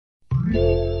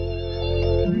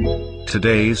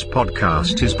Today's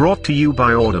podcast is brought to you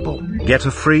by Audible. Get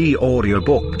a free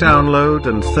audiobook download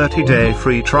and 30-day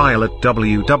free trial at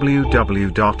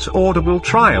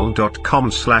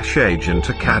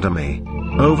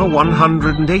www.audibletrial.com/agentacademy. Over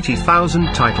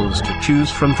 180,000 titles to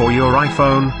choose from for your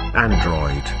iPhone,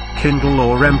 Android, Kindle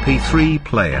or MP3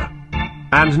 player.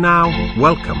 And now,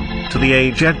 welcome to the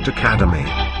Agent Academy.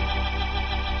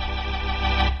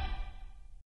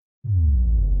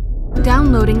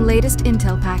 Downloading latest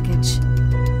intel package.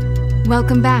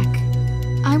 Welcome back.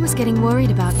 I was getting worried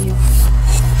about you.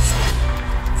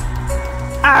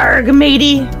 Arg,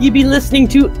 matey, you be listening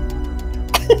to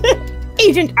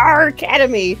Agent R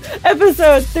Academy,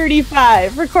 episode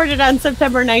 35, recorded on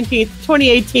September 19th,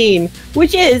 2018,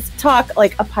 which is Talk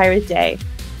Like a Pirate Day.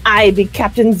 I be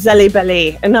Captain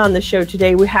Zellybelly, and on the show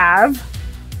today we have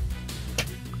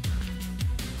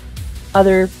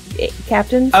other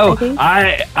captains. Oh,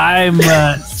 I'm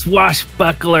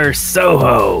Swashbuckler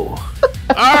Soho.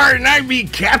 Alright, and I be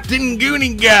Captain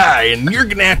Goonie Guy, and you're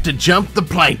gonna have to jump the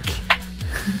plank.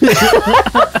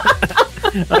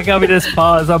 Like how we just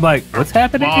pause. I'm like, what's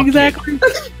happening exactly?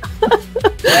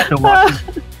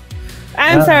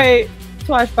 I'm sorry,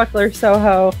 Swashbuckler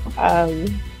Soho.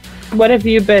 What have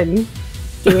you been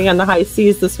doing on the high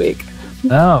seas this week?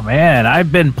 Oh man, I've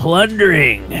been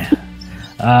plundering.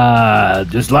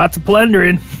 Just lots of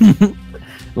plundering.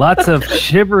 Lots of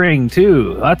shivering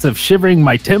too. Lots of shivering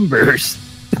my timbers.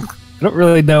 I don't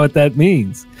really know what that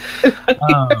means.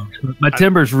 My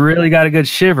timbers really got a good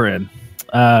shivering.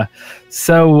 Anyway,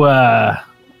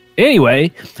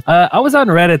 I was on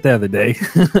Reddit the other day.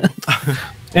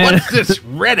 What's this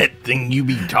Reddit thing you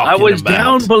be talking about? I was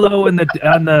down below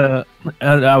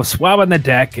I was swabbing the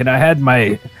deck, and I had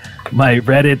my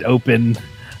Reddit open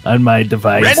on my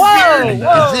device. Redbeard!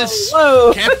 Is this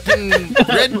Captain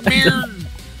Redbeard?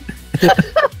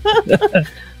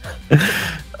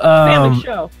 Family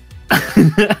show.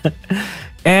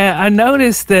 And I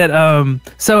noticed that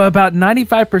so about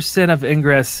 95% of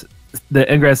Ingress,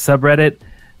 the Ingress subreddit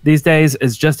these days,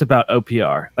 is just about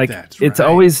OPR. Like it's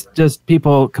always just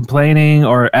people complaining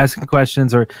or asking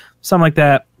questions or something like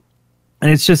that.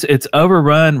 And it's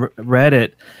overrun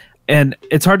Reddit. And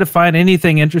it's hard to find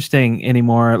anything interesting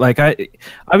anymore. Like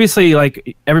obviously,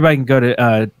 like everybody can go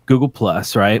to Google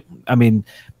Plus, right? I mean,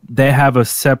 they have a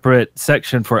separate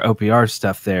section for OPR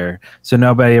stuff there, so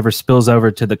nobody ever spills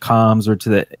over to the comms or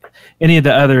to any of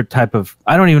the other type of.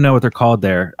 I don't even know what they're called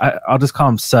there. I'll just call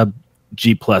them sub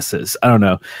G pluses. I don't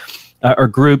know, or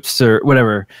groups or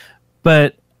whatever.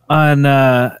 But at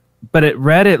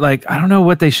Reddit, like I don't know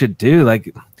what they should do.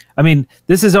 Like, I mean,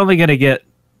 this is only going to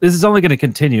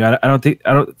continue. I don't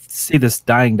see this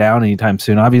dying down anytime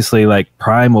soon. Obviously, like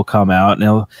Prime will come out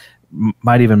and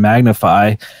might even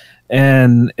magnify,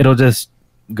 and it'll just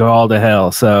go all to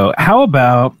hell. So how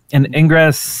about an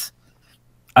Ingress,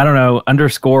 I don't know,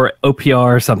 _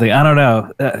 OPR or something. I don't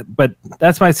know. But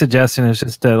that's my suggestion, is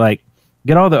just to like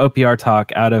get all the OPR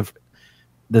talk out of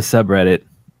the subreddit.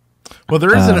 Well,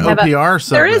 there is an OPR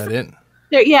subreddit.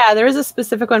 There is a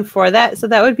specific one for that. So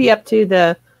that would be up to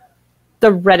the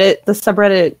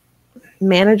subreddit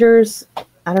managers.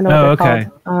 I don't know what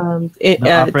they're called.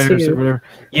 Operators or whatever.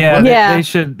 Yeah. They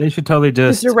should totally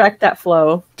just direct that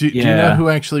flow. Do you know who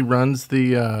actually runs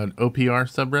the OPR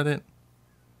subreddit?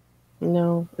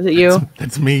 No. Is it you?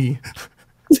 That's me.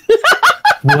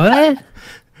 What?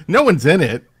 No one's in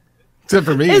it except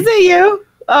for me. Is it you?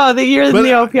 Oh, you're in the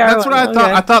OPR. That's what I thought.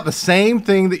 Okay. I thought the same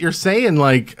thing that you're saying,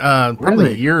 like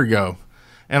probably a year ago.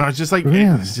 And I was just like,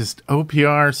 it's just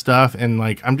OPR stuff. And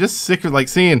like, I'm just sick of like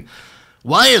seeing,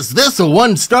 why is this a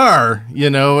 1-star? You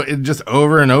know, it just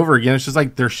over and over again. It's just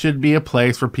like, there should be a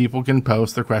place where people can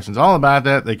post their questions all about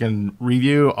that. They can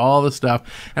review all the stuff.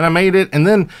 And I made it and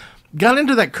then got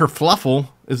into that kerfluffle.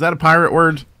 Is that a pirate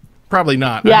word? Probably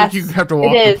not. Yes, I think you have to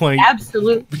walk the plank.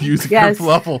 Absolutely. Use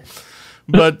kerfluffle.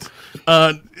 But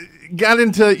got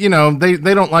into,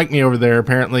 they don't like me over there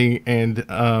apparently, and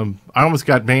I almost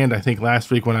got banned I think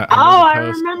last week when I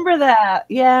remember that.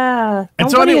 Yeah.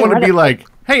 And so I didn't want to be like,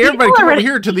 hey, everybody come over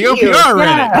here to the OPR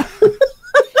Reddit.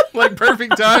 Like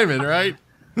perfect timing, right?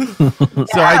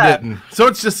 So I didn't. So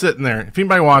it's just sitting there. If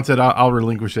anybody wants it, I'll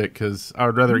relinquish it, because I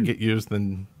would rather it get used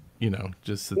than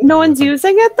just sit there. No one's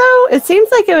using it though. It seems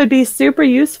like it would be super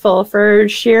useful for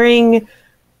sharing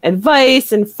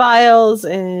advice and files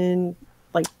and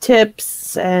like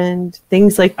tips and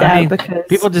things like that. I mean, because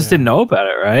people just didn't know about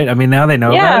it, right? I mean, now they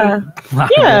know about it.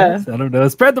 Yeah. I don't know.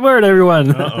 Spread the word,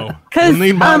 everyone. We'll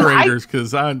need moderators,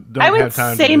 because I don't have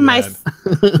time to do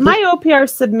that. My OPR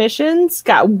submissions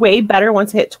got way better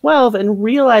once I hit 12 and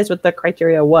realized what the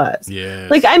criteria was. Yeah.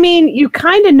 Like, I mean, you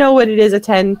kind of know what it is, a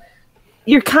 10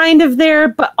 you're kind of there,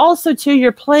 but also too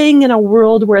you're playing in a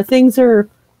world where things are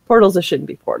portals that shouldn't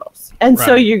be portals, and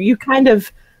so you kind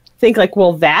of think like,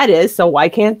 well, that is, so why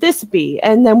can't this be?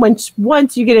 And then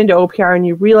once you get into OPR and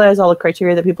you realize all the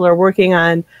criteria that people are working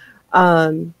on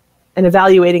and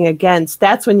evaluating against,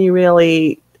 that's when you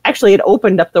really actually it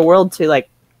opened up the world to like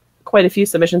quite a few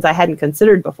submissions I hadn't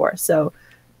considered before. So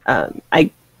I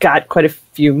got quite a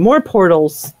few more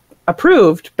portals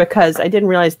approved because I didn't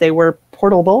realize they were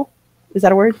portable. Is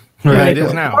that a word? Yeah, it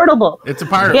is now. Portable. It's a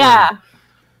pirate word.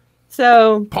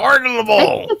 So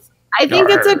portable. I think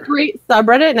it's a great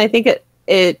subreddit, and I think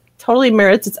it totally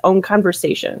merits its own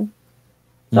conversation.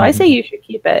 So I say you should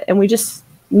keep it, and we just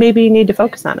maybe need to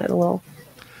focus on it a little.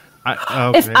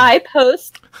 If I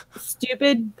post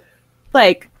stupid,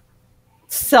 like,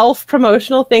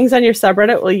 self-promotional things on your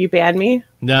subreddit, will you ban me?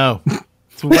 No.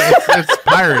 It's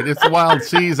pirate. It's the wild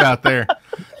seas out there.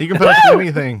 You can post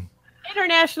anything.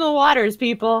 International waters,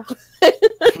 people.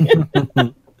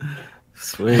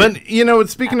 Sweet. But,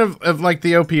 speaking of like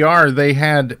the OPR, they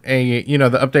had the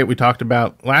update we talked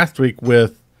about last week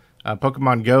with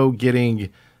Pokemon Go getting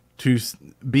to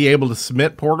be able to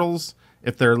submit portals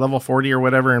if they're level 40 or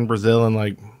whatever in Brazil and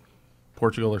like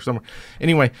Portugal or somewhere.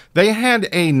 Anyway, they had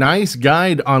a nice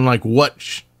guide on like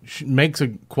what makes a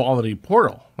quality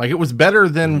portal. Like it was better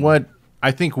than what I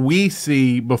think we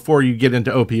see before you get into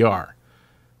OPR.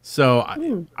 So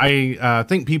I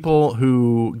think people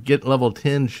who get level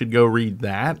 10 should go read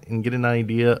that and get an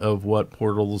idea of what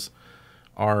portals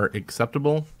are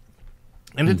acceptable.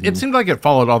 And it seemed like it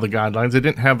followed all the guidelines. It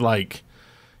didn't have like,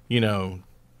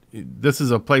 this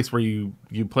is a place where you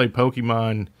play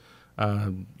Pokemon,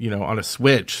 on a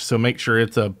Switch. So make sure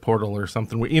it's a portal or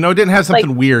something. It didn't have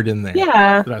something weird in there.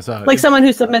 Yeah. That I saw. Like someone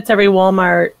who submits every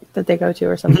Walmart that they go to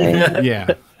or something.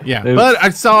 Yeah. But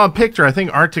I saw a picture. I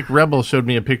think Arctic Rebel showed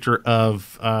me a picture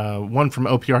of one from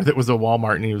OPR that was a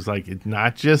Walmart, and he was like, "It's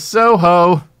not just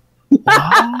Soho." You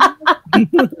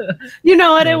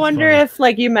know what? I wonder if,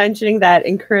 like, you mentioning that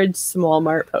encouraged some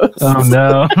Walmart posts. Oh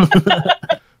no.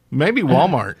 Maybe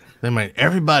Walmart. They might.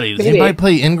 Does anybody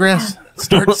play Ingress?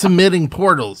 Start submitting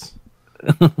portals.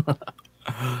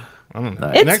 I don't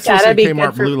know. It's Next gotta we'll be see Kmart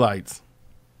good for... Blue Lights.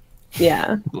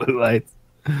 Yeah. Blue lights.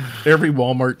 Every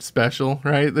Walmart special,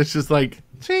 right? That's just like,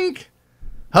 chink.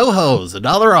 Ho-hos,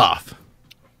 $1 off.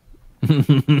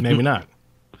 Maybe not.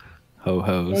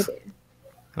 Ho-hos. Maybe.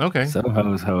 Okay.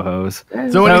 So-hos, ho-hos.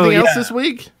 So anything else this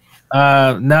week?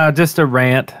 No, just a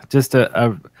rant. Just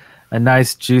a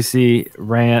nice, juicy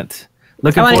rant.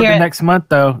 Looking forward to next month,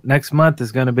 though. Next month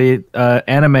is going to be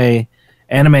anime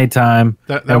time.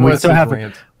 That was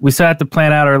rant. We still have to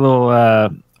plan out our little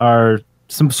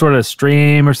some sort of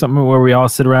stream or something where we all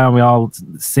sit around, we all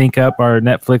sync up our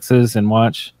Netflixes and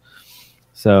watch.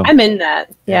 So I'm in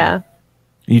that. Yeah.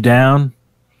 You down?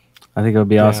 I think it would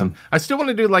be awesome. I still want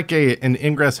to do like an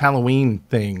Ingress Halloween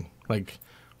thing, like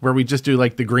where we just do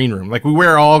like the green room. Like we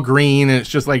wear all green and it's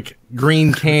just like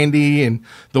green candy and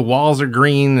the walls are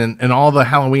green and all the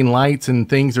Halloween lights and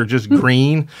things are just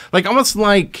green. Like almost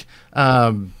like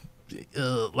Willy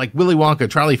Wonka,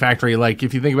 Charlie Factory. Like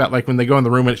if you think about like when they go in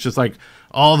the room and it's just like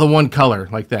all the one color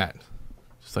like that.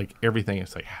 Just like everything.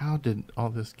 It's like, how did all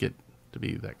this get to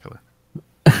be that color?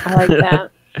 I like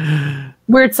that.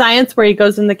 Weird Science where he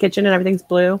goes in the kitchen and everything's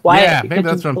blue. Why? Yeah, maybe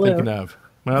that's what I'm thinking of.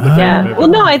 Yeah. Well,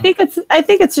 no, I think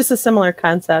it's just a similar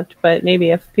concept, but maybe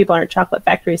if people aren't Chocolate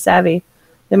Factory savvy,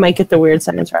 they might get the Weird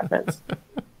Science reference.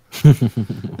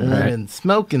 I've been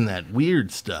smoking that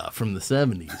weird stuff from the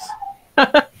 70s.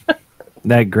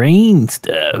 That green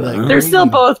stuff. They're still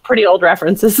both pretty old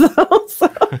references, though.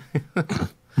 So.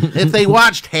 If they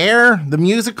watched Hair, the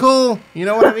musical, you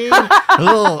know what I mean? A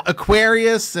little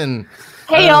Aquarius and...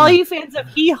 Hey, all you fans of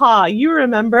Hee Haw, you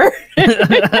remember.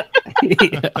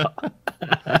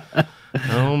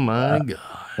 Oh, my God.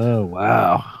 Oh,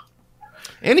 wow.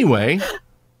 Anyway...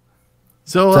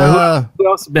 So who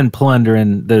else has been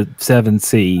plundering the 7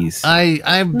 seas?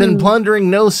 I've been plundering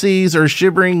no seas or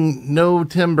shivering no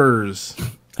timbers.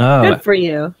 Oh, good for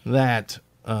you. But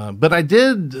I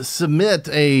did submit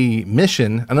a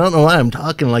mission. I don't know why I'm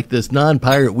talking like this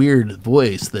non-pirate weird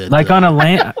voice. That like on a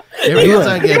land. Your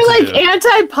like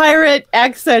anti-pirate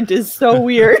accent is so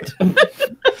weird.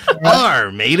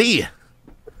 Matey,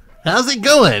 how's it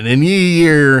going? And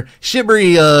your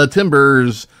shivery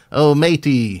timbers, oh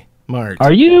matey. Mart.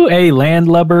 Are you a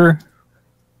landlubber?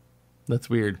 That's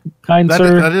weird. Sir?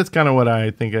 That is kind of what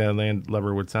I think a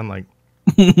landlubber would sound like.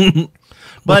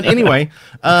 But anyway,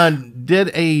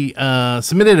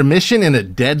 submitted a mission in a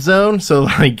dead zone. So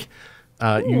like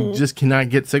You just cannot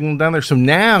get signal down there. So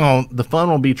now the fun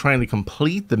will be trying to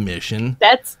complete the mission.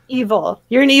 That's evil.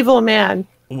 You're an evil man.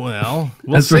 Well,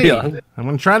 we'll see. Real. I'm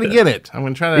going to try to get it. I'm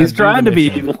going to try to. He's trying to be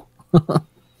evil.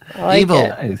 Evil.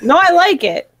 It. No, I like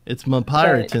it. It's my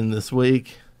Piraten this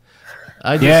week.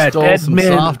 I just stole some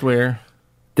software.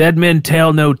 Dead men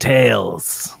tell no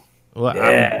tales. Well,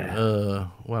 I'm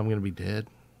going to be dead.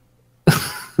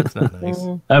 That's not nice.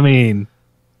 I mean,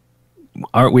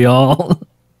 aren't we all?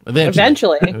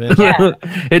 Eventually. Yeah.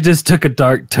 It just took a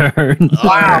dark turn.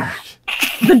 Wow.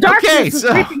 The darkness is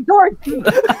creeping towards you.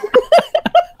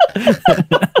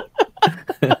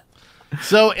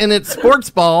 So, and it's sports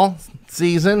ball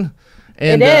season.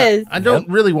 And, it is. I don't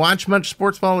really watch much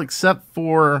sports ball except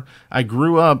for I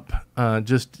grew up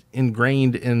just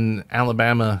ingrained in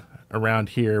Alabama around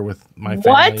here with my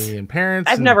family and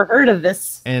parents. I've never heard of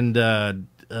this. And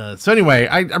so anyway,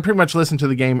 I pretty much listen to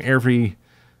the game every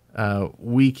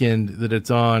weekend that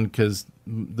it's on because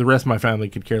the rest of my family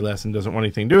could care less and doesn't want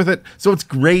anything to do with it. So it's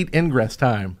great Ingress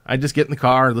time. I just get in the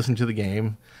car, listen to the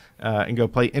game, and go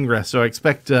play Ingress. So I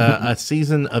expect a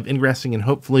season of Ingressing and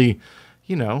hopefully,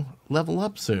 level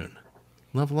up soon.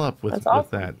 Level up with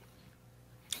that.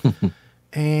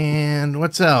 And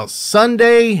what's else?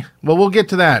 Sunday. Well, we'll get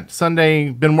to that. Sunday,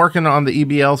 been working on the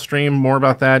EBL stream. More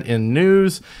about that in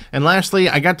news. And lastly,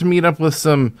 I got to meet up with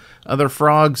some other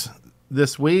frogs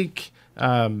this week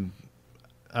with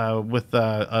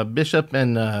Bishop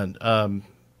and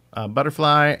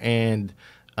Butterfly. And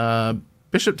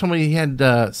Bishop told me he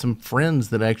had some friends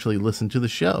that actually listened to the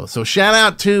show. So shout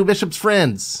out to Bishop's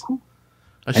friends.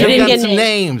 I should have gotten some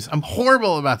names. I'm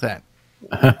horrible about that.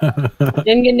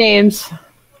 Didn't get names.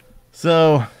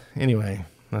 So, anyway,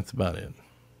 that's about it.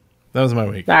 That was my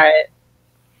week. All right.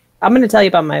 I'm going to tell you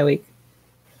about my week.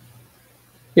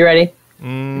 You ready?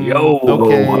 Yo.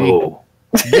 Okay.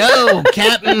 Yo,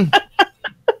 Captain.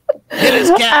 Hit us,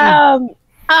 Captain.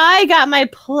 I got my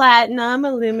Platinum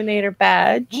Illuminator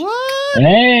badge. What?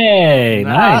 Hey,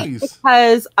 nice.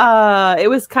 Because it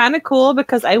was kind of cool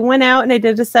because I went out and I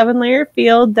did a 7-layer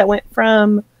field that went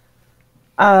from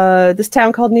this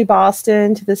town called New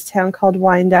Boston to this town called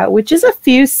Wyandotte, which is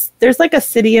there's like a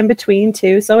city in between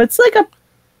too. So it's like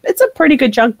it's a pretty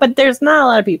good chunk, but there's not a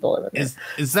lot of people over there.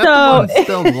 Is that the one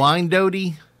spelled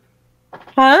Wyandotte?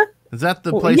 Huh? Is that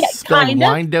the place spelled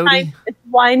Wyandotte? It's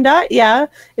Wyandotte, yeah.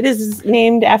 It is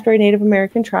named after a Native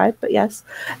American tribe, but yes.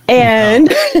 And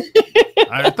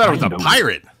I thought it was a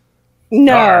pirate.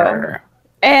 No. Arr.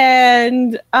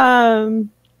 And so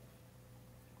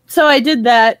I did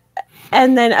that,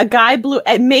 and then a guy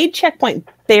made checkpoint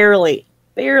barely.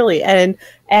 And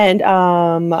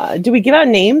do we give out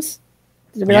names?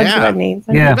 Did we not give out names?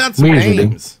 Yeah,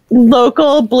 names.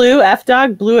 Local Blue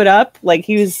F-Dog blew it up. Like,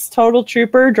 he was total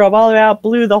trooper, drove all the way out,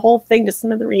 blew the whole thing to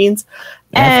smithereens.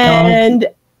 And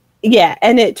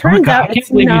it turns out I can't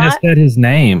believe you just said his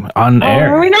name on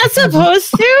air. Are we not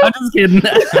supposed to? I'm just kidding.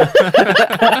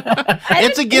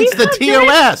 It's against the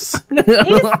TOS.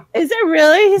 Is it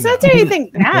really? He's not doing anything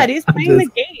bad. He's playing the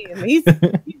game. He's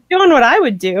doing what I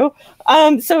would do.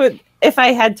 So if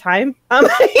I had time,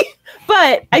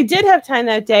 but I did have time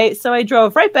that day, so I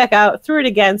drove right back out, threw it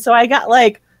again. So I got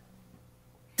like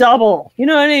double, you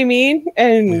know what I mean?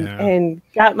 And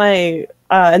got my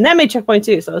and that made checkpoint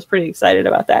too, so I was pretty excited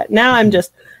about that. Now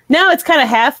it's kind of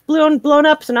half blown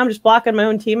up, so now I'm just blocking my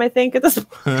own team, I think, at this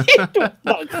point.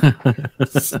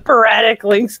 Sporadic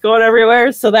links going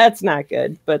everywhere, so that's not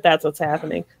good, but that's what's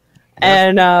happening.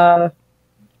 And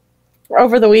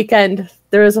over the weekend,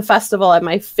 there was a festival at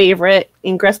my favorite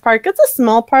Ingress park. It's a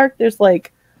small park. There's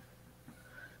like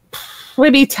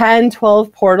maybe 10,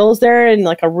 12 portals there in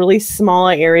like a really small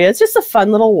area. It's just a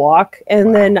fun little walk.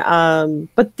 And then,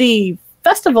 but the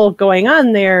festival going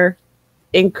on there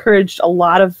encouraged a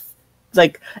lot of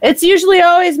like, it's usually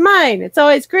always mine. It's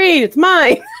always green. It's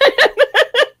mine.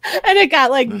 And it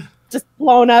got like just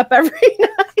blown up every night.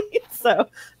 So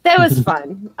that was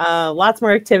fun. Lots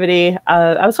more activity.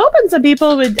 I was hoping some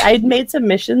people I'd made some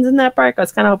missions in that park. I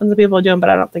was kind of hoping some people would do them, but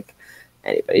I don't think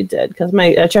anybody did because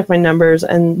I checked my numbers,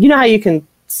 and you know how you can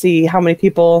see how many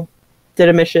people did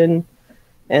a mission,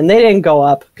 and they didn't go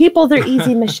up. People, they're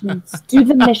easy missions. Do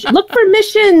the mission. Look for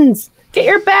missions. Get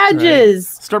your badges.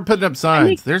 Right. Start putting up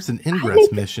signs. There's an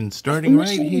Ingress mission starting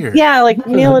right here. Yeah, like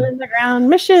nail it in the ground.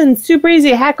 Missions, super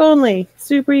easy. Hack only,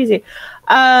 super easy.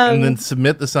 And then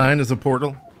submit the sign as a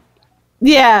portal.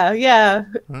 Yeah.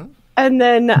 Huh? And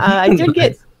then I did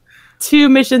get 2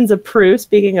 missions approved.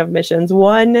 Speaking of missions,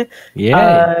 one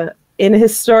in the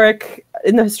historic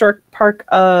park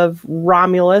of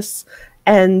Romulus,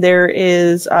 and there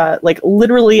is like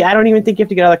literally, I don't even think you have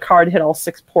to get out of the car to hit all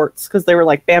 6 ports because they were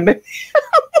like bam bam.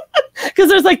 Because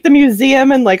there's like the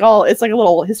museum and like it's like a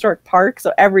little historic park,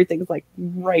 so everything's like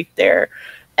right there.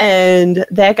 And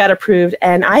that got approved,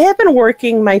 and I have been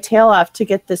working my tail off to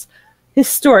get this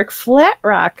historic Flat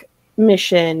Rock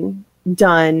mission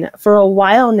done for a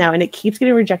while now, and it keeps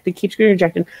getting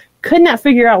rejected. Could not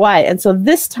figure out why. And so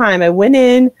this time I went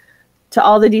in to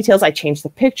all the details. I changed the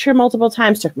picture multiple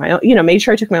times, took my own, made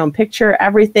sure I took my own picture,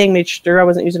 everything, made sure I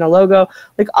wasn't using a logo,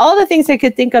 like all the things I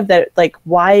could think of that, like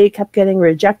why it kept getting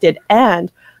rejected.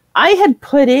 And I had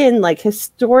put in like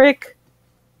historic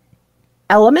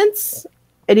elements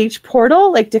at each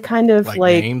portal, like to kind of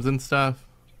like names and stuff,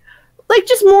 like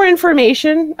just more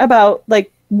information about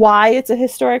like why it's a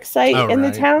historic site in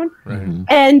the town. Right.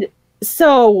 And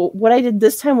so what I did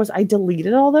this time was I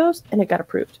deleted all those and it got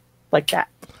approved like that.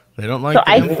 They don't like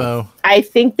the info. I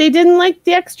think they didn't like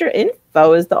the extra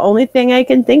info is the only thing I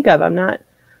can think of.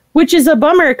 Which is a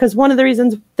bummer because one of the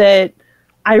reasons that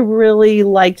I really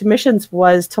liked missions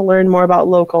was to learn more about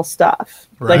local stuff.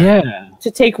 Right. Like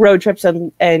to take road trips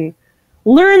and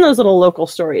learn those little local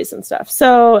stories and stuff.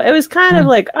 So it was kind of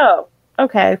like, oh,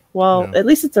 okay, well, at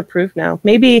least it's approved now.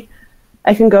 Maybe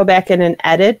I can go back in and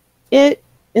edit it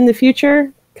in the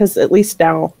future because at least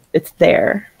now it's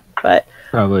there. But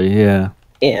probably, yeah,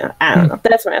 I don't know.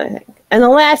 That's my other thing. And the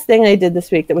last thing I did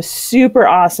this week that was super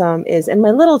awesome is in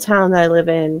my little town that I live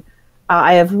in.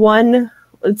 I have one.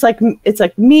 It's like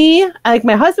me. Like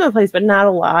my husband plays, but not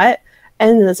a lot.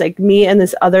 And it's like me and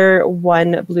this other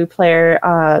one blue player.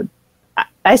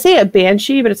 I say a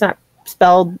banshee, but it's not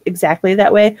spelled exactly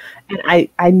that way. And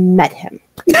I met him.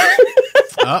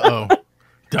 Uh-oh.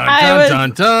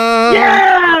 Dun.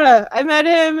 Yeah, I met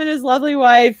him and his lovely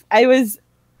wife. I was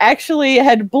actually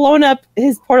had blown up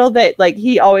his portal that like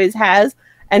he always has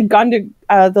and gone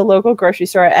to the local grocery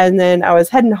store. And then I was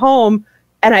heading home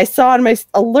and I saw in my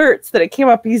alerts that it came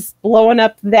up, he's blowing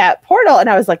up that portal. And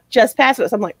I was like, just past it.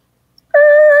 So I'm like,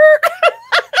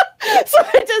 so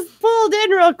I just pulled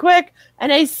in real quick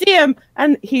and I see him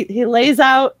and he lays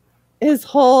out his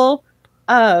whole,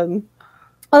 all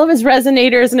of his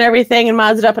resonators and everything and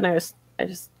mods it up, and I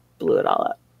just blew it all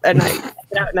up. And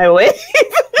I waved.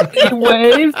 He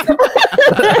waved?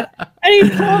 And he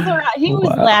pulls around. He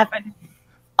was laughing.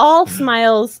 All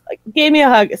smiles. Like, gave me a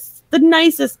hug. The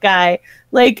nicest guy.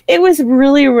 Like, it was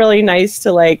really, really nice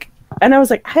to, like, and I was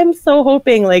like, I'm so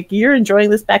hoping, like, you're enjoying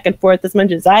this back and forth as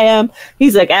much as I am.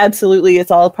 He's like, absolutely,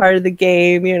 it's all part of the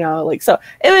game, like, so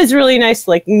it was really nice to,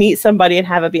 like, meet somebody and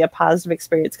have it be a positive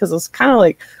experience, because it was kind of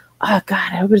like, oh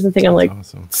God, I hope he doesn't think I'm like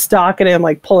stalking him,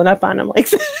 like pulling up on him, like.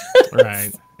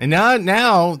 Right. And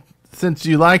now, since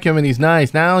you like him and he's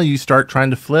nice, now you start trying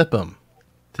to flip him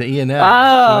to ENF. Oh,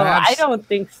 I don't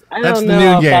think. I don't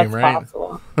know if that's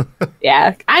possible.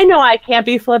 Yeah, I know I can't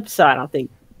be flipped, so I don't think.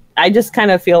 I just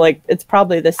kind of feel like it's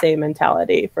probably the same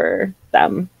mentality for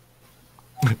them,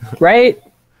 right?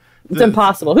 It's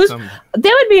impossible. That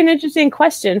would be an interesting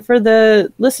question for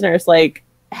the listeners. Like,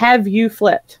 have you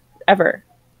flipped ever?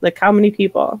 Like, how many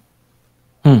people?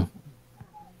 And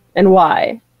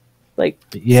why? Like,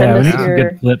 yeah, we need some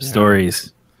good flip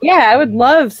stories. Yeah, I would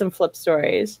love some flip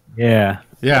stories. Yeah.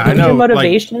 Yeah, I know.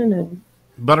 Motivation and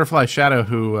Butterfly Shadow,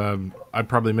 who I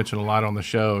probably mentioned a lot on the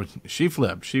show, she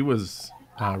flipped. She was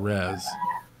res.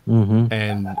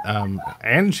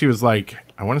 And she was like,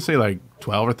 I want to say like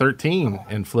 12 or 13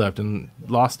 and flipped and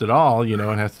lost it all,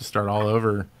 and has to start all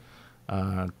over.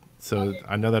 So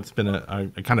I know that's been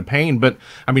a kind of pain, but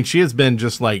I mean, she has been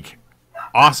just like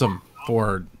awesome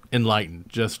for Enlightened,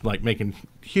 just like making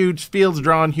huge fields,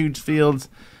 drawing huge fields,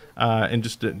 and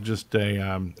just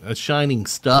a shining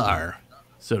star,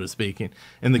 so to speak,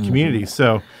 in the community.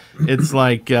 So it's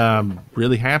like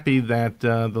really happy that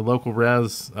the local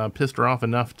res pissed her off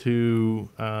enough to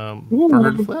for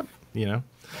her to flip, And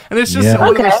it's just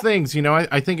one of those things,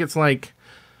 I think it's like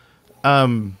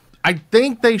I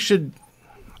think they should.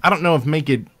 I don't know if make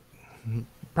it,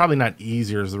 probably not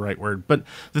easier is the right word, but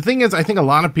the thing is, I think a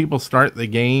lot of people start the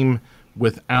game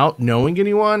without knowing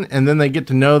anyone, and then they get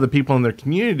to know the people in their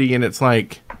community, and it's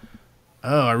like,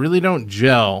 oh, I really don't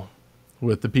gel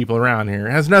with the people around here.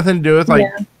 It has nothing to do with,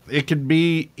 like, it could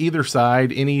be either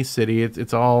side, any city.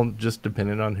 It's all just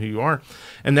dependent on who you are.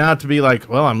 And now to be like,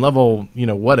 well, I'm level,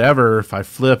 whatever. If I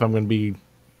flip, I'm going to be,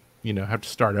 have to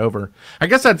start over. I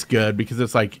guess that's good because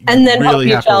it's like, and then really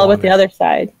help you gel with the other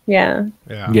side. Yeah.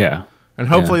 And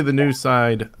hopefully the new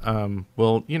side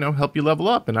will, help you level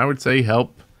up. And I would say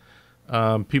help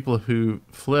people who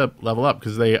flip level up,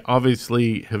 because they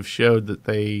obviously have showed that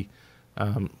they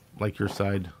like your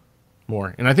side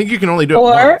more. And I think you can only do it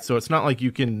once, so it's not like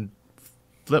you can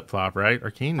flip flop, right?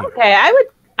 Or can you? Okay,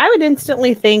 I would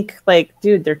instantly think like,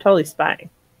 dude, they're totally spying.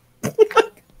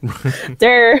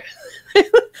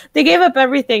 They gave up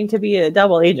everything to be a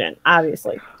double agent,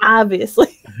 obviously,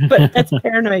 but that's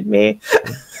paranoid me.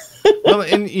 Well,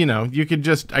 and you could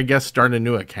just, I guess, start a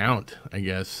new account. I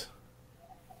guess.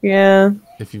 Yeah.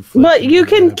 If you. But you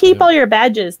can keep all your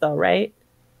badges, though, right?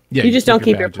 Yeah. You just don't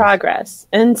keep your progress.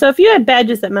 And so, if you had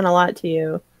badges that meant a lot to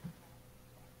you,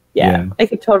 yeah. I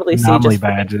could totally see anomaly just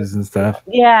badges and stuff.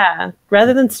 Yeah,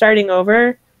 rather than starting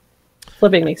over,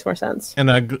 flipping makes more sense.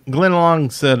 And Glenn Long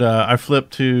said, I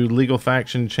flipped to legal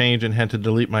faction change and had to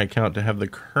delete my account to have the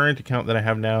current account that I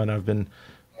have now, and I've been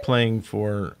playing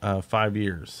for 5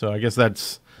 years. So I guess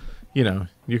that's, you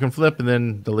can flip and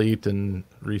then delete and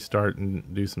restart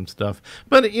and do some stuff.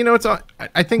 But, it's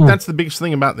I think that's the biggest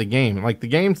thing about the game. Like, the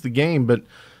game's the game, but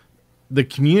the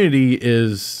community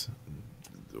is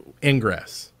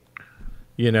Ingress.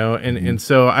 And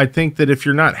so I think that if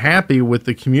you're not happy with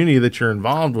the community that you're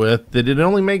involved with, that it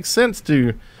only makes sense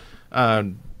to,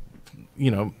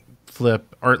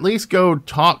 flip, or at least go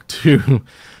talk to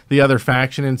the other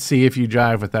faction and see if you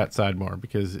jive with that side more,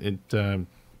 because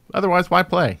otherwise, why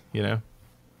play?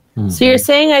 So you're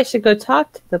saying I should go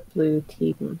talk to the blue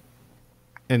team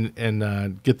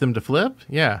and get them to flip?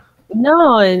 Yeah.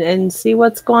 No, and see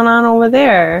what's going on over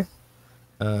there.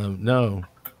 No.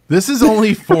 This is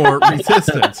only for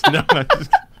resistance. No,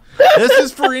 this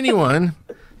is for anyone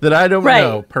that I don't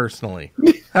know personally.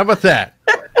 How about that?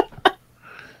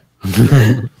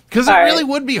 Because it really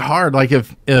would be hard. Like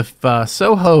if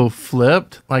Soho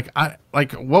flipped, what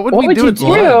would we do at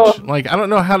lunch? Like, I don't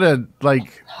know how to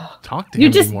talk to him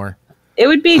anymore. It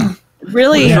would be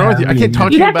really. I can't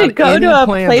talk to you about. You'd have to go to a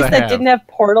place that didn't have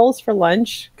portals for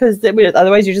lunch, because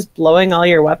otherwise you're just blowing all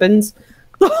your weapons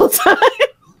the whole time.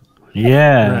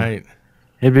 Yeah. Right.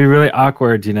 It'd be really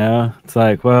awkward, It's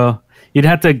like, well, you'd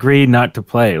have to agree not to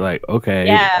play. Like, okay.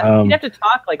 Yeah. You'd have to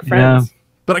talk like friends. Yeah.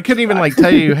 But I couldn't even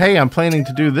tell you, hey, I'm planning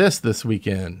to do this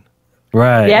weekend.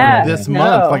 Right. Yeah. This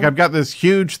month. Like, I've got this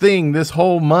huge thing this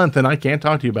whole month and I can't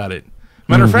talk to you about it.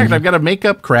 Matter of fact, I've got to make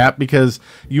up crap because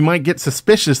you might get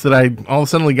suspicious that I all of a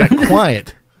sudden got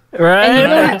quiet.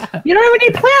 Right. You don't have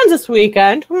any plans this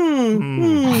weekend.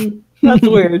 That's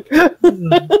weird.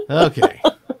 Okay.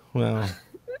 Well,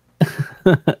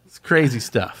 it's crazy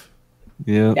stuff.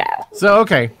 Yeah. So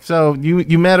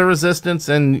you met a resistance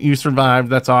and you survived.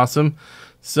 That's awesome.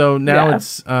 So now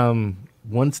it's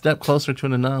one step closer to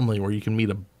an anomaly where you can meet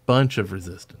a bunch of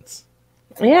resistance.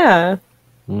 Yeah.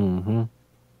 They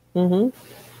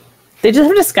just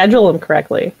have to schedule them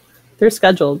correctly. They're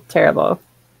scheduled terrible.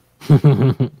 Okay.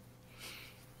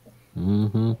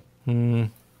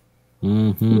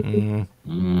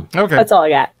 That's all I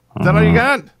got. Is that all you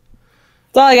got?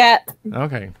 That's all I got.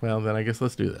 Okay, well then I guess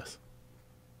let's do this.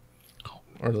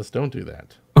 Or let's don't do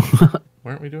that.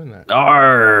 Why aren't we doing that?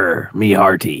 Arr, me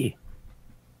hearty.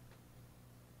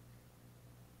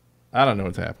 I don't know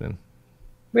what's happening.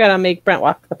 We gotta make Brent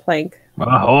walk the plank.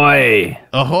 Ahoy.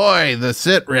 Ahoy, the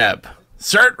sit rep.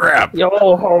 Cert rep. Yo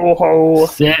ho ho.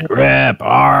 Sit rep.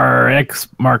 R X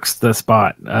marks the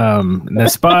spot. The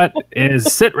spot is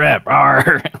sit rep.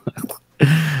 R.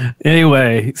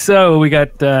 Anyway, so we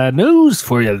got news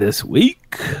for you this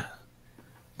week.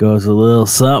 Goes a little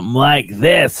something like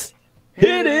this.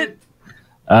 Hit it.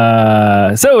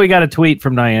 So we got a tweet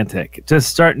from Niantic, just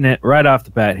starting it right off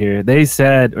the bat here. They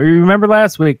said, or you remember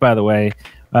last week, by the way,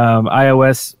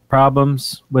 iOS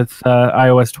problems with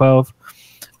iOS 12,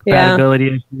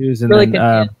 compatibility issues, and really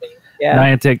then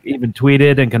Niantic even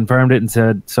tweeted and confirmed it and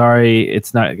said, "Sorry,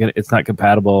 it's not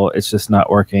compatible. It's just not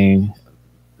working.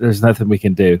 There's nothing we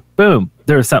can do." Boom.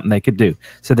 There was something they could do.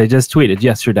 So they just tweeted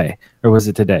yesterday, or was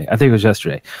it today? I think it was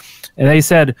yesterday. And they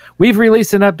said, "We've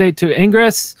released an update to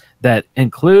Ingress that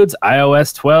includes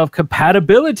iOS 12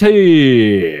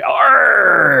 compatibility."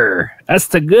 Arr! That's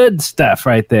the good stuff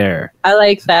right there. I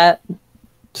like that.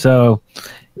 So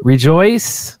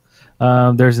rejoice.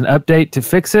 There's an update to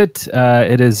fix it.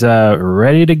 It is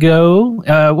ready to go.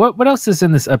 What else is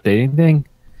in this update? Anything?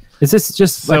 Is this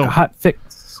just like a hot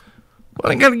fix?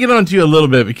 Well, I got to get on to you a little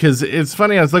bit because it's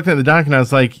funny. I was looking at the doc and I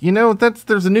was like,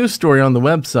 there's a news story on the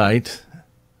website.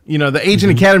 The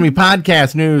Agent Academy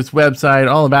podcast news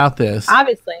website, all about this.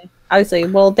 Obviously.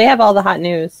 Well, they have all the hot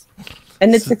news,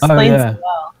 and it's explained so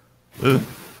well.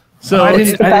 So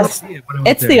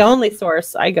it's the only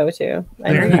source I go to.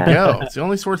 There you go. It's the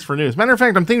only source for news. Matter of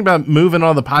fact, I'm thinking about moving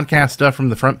all the podcast stuff from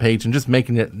the front page and just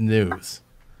making it news.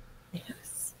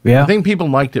 Yes. Yeah. I think people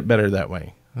liked it better that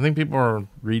way. I think people are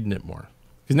reading it more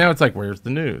because now it's like, where's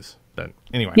the news? But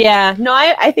anyway. Yeah. No,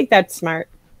 I think that's smart.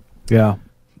 Yeah.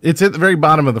 It's at the very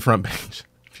bottom of the front page.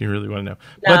 if you really want to know.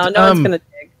 No, no one's gonna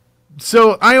dig.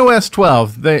 So iOS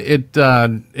 12,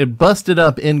 it busted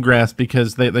up Ingress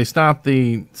because they stopped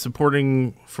the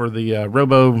supporting for the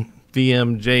Robo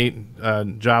VM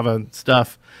Java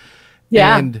stuff.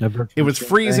 Yeah. And it was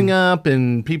freezing up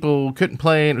and people couldn't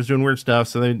play and it was doing weird stuff.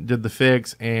 So they did the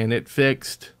fix and it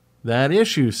fixed that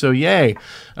issue. So yay.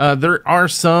 There are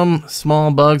some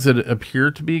small bugs that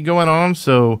appear to be going on.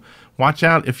 So watch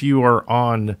out if you are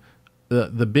on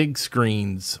the big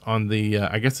screens on the,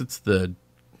 I guess it's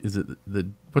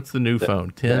what's the new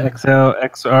phone? 10? XL,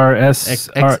 XRS,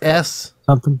 XS?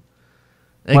 something.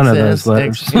 One of those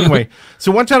letters. Anyway,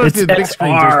 so watch out if the big XR.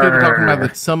 screens. There's people talking about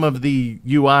that some of the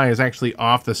UI is actually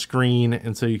off the screen,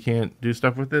 and so you can't do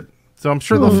stuff with it. So I'm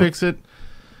sure they'll fix it,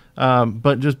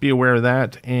 but just be aware of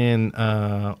that. And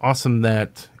awesome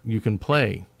that you can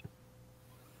play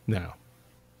now.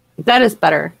 That is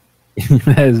better.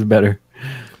 That is better.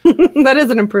 That is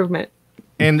an improvement.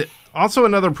 And also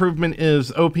another improvement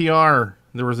is OPR.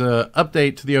 There was an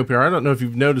update to the OPR. I don't know if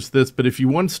you've noticed this, but if you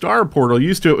one-star portal,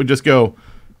 used to it would just go,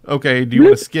 okay, do you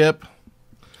want to skip?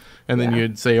 And then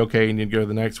you'd say, okay, and you'd go to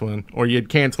the next one. Or you'd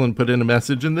cancel and put in a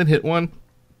message and then hit one.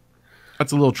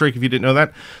 That's a little trick if you didn't know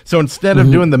that. So instead of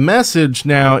doing the message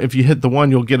now, if you hit the one,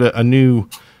 you'll get a new,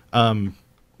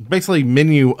 basically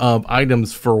menu of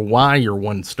items for why you're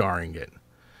one-starring it.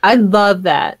 I love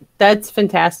that. That's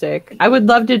fantastic. I would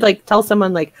love to tell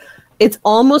someone it's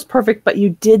almost perfect, but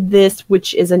you did this,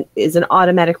 which is an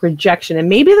automatic rejection, and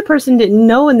maybe the person didn't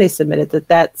know when they submitted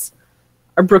that's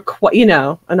an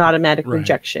automatic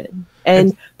rejection,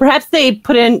 and perhaps they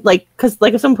put in because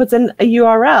if someone puts in a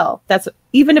URL, that's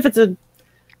even if it's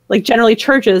generally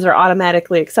churches are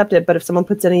automatically accepted, but if someone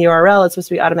puts in a URL, it's supposed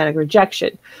to be automatic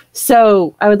rejection.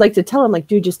 So I would like to tell them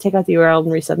dude, just take out the URL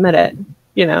and resubmit it.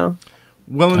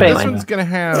 Well, and this one's going to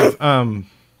have,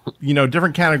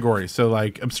 different categories. So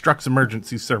obstructs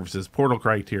emergency services, portal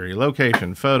criteria,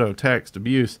 location, photo, text,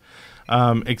 abuse,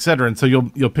 etc. And so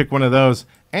you'll pick one of those.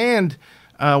 And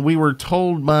we were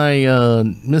told by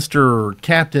Mr.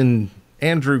 Captain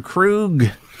Andrew Krug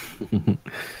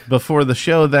before the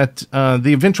show that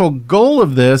the eventual goal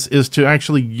of this is to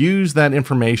actually use that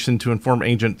information to inform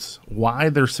agents why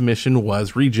their submission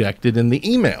was rejected in the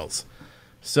emails.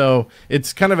 So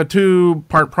it's kind of a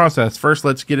two-part process. First,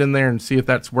 let's get in there and see if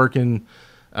that's working,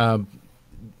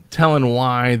 telling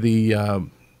why the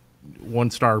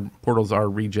one-star portals are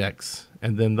rejects,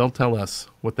 and then they'll tell us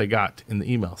what they got in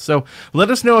the email. So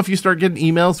let us know if you start getting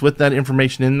emails with that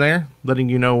information in there, letting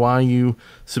you know why you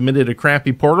submitted a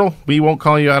crappy portal. We won't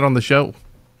call you out on the show.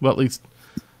 Well, at least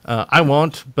I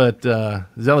won't, but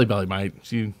Zelly Belly might.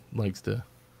 She likes to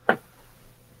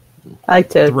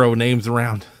throw names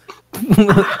around.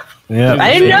 Yeah,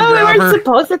 I didn't know we weren't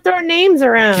supposed to throw names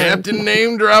around. Captain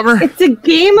Name Dropper. It's a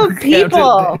game of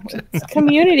people. It's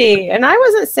community. And I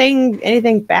wasn't saying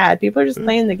anything bad. People are just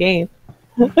playing the game.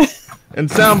 And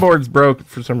soundboard's broke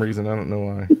for some reason. I don't know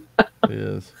why. It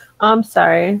is. I'm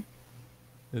sorry.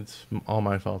 It's all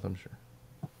my fault, I'm sure.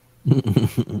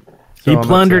 You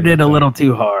plundered it a little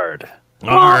too hard.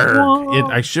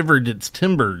 I shivered its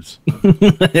timbers.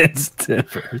 It's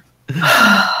timbers.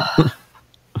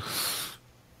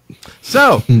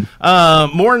 So,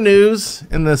 more news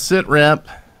in the sit rep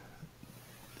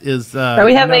is are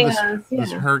we having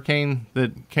this hurricane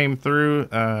that came through,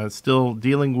 still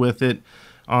dealing with it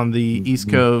on the East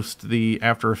Coast, the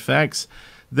after effects.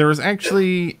 There was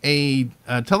actually a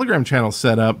Telegram channel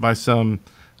set up by some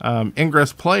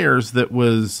Ingress players that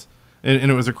was, and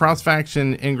it was a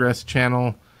cross-faction Ingress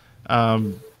channel,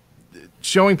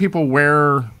 showing people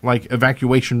where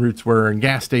evacuation routes were and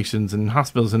gas stations and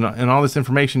hospitals and all this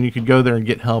information. You could go there and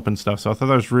get help and stuff. So I thought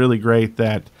that was really great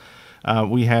that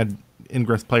we had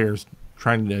Ingress players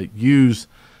trying to use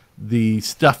the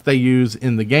stuff they use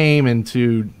in the game and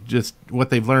to just what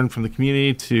they've learned from the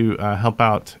community to help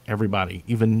out everybody.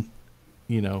 Even,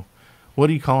 what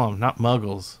do you call them? Not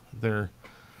muggles. They're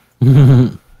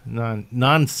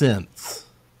nonsense.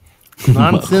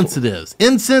 Nonsensitives.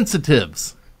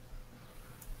 Insensitives.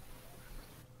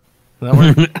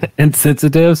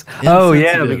 Insensitives? Oh,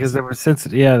 yeah, because they were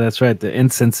sensitive. Yeah, that's right. The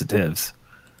insensitives.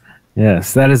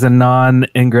 Yes, that is a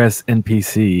non-Ingress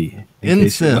NPC.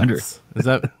 Incense. Is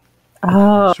that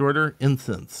shorter?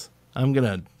 Incense. I'm going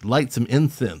to light some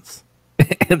incense.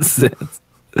 Incense.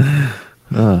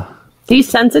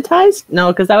 Desensitized?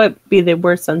 No, because that would be they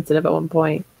were sensitive at one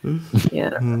point.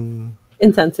 Yeah.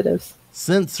 Insensitives.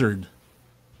 Censored.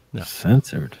 No.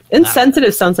 Censored.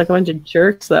 Insensitive sounds like a bunch of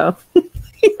jerks, though.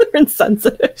 They're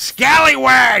insensitive.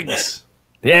 Scallywags!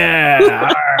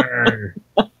 Yeah!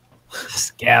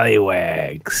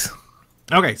 Scallywags.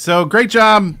 Okay, so great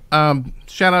job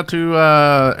shout out to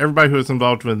everybody who was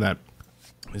involved with that.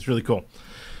 It's really cool.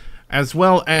 As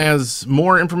well as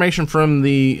more information from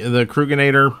the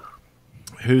Kruganator,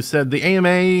 who said the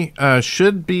AMA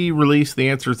should be released. The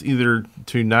answer is either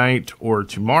tonight or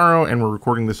tomorrow, and we're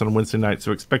recording this on Wednesday night,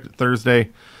 so expect it Thursday,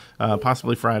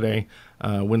 possibly Friday,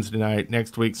 Wednesday night,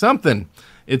 next week, something.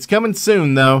 It's coming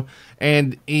soon, though,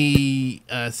 and he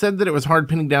said that it was hard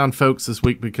pinning down folks this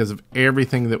week because of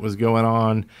everything that was going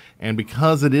on, and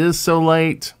because it is so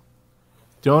late,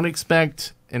 don't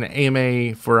expect an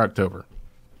AMA for October.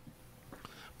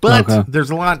 But there's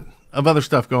a lot of other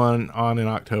stuff going on in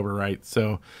October, right?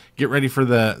 So get ready for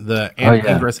the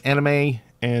Ingress anime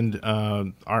and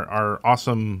our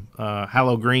awesome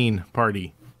Hallow Green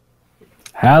party.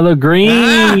 Hallow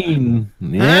Green!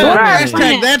 Yeah.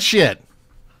 Hashtag that shit.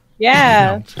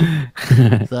 Yeah.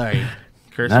 Sorry.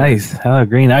 Cursor. Nice. Hallow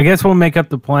Green. I guess we'll make up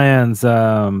the plans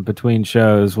between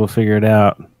shows. We'll figure it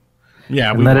out.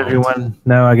 Yeah. And let everyone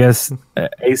know, I guess,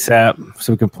 ASAP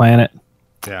so we can plan it.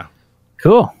 Yeah.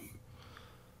 Cool.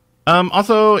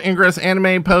 Also, Ingress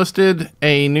Anime posted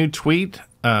a new tweet.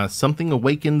 Something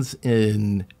awakens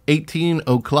in 18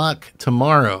 o'clock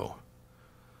tomorrow.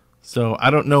 So I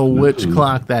don't know which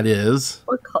clock that is.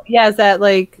 Yeah, is that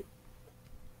like...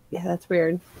 Yeah, that's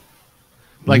weird.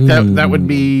 Like that would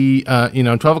be,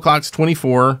 12 o'clock's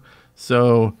 24.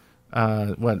 So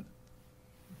what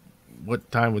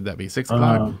time would that be? 6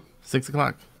 o'clock? 6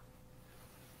 o'clock?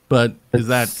 But is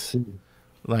that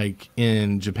like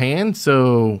in Japan?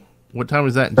 So what time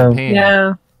is that in Japan?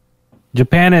 Yeah.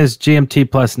 Japan is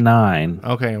GMT plus 9.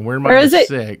 Okay, and we're minus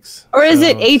 6. Or is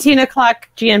it 18 o'clock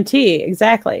GMT?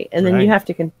 Exactly. And then you have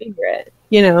to configure it,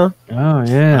 Oh,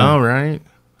 yeah. All right.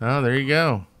 Oh, there you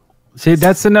go. See,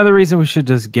 that's another reason we should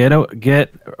just get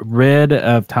rid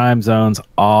of time zones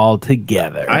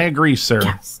altogether. I agree, sir.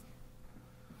 Yes.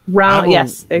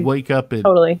 Wake up at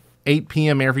 8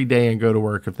 p.m. every day and go to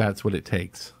work if that's what it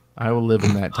takes. I will live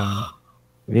in that time.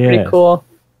 Yeah. Pretty cool.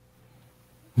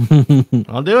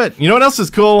 I'll do it. You know what else is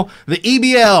cool? The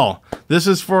EBL. This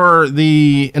is for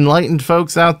the enlightened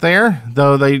folks out there,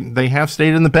 though they have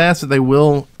stated in the past that they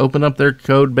will open up their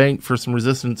code bank for some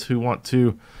resistance who want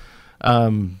to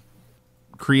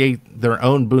create their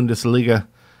own Bundesliga.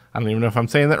 I don't even know if I'm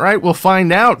saying that right. We'll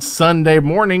find out Sunday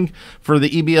morning for the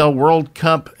EBL World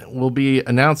Cup. We'll be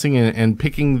announcing and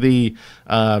picking the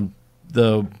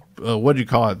what do you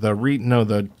call it?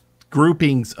 The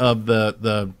groupings of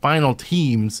the final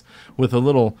teams with a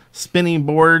little spinning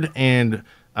board, and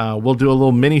we'll do a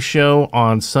little mini show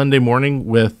on Sunday morning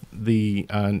with the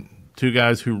two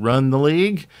guys who run the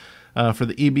league for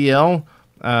the EBL.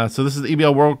 So this is the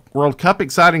EBL World Cup.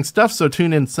 Exciting stuff, so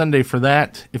tune in Sunday for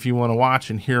that if you want to watch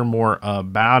and hear more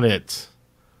about it.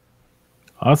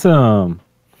 Awesome.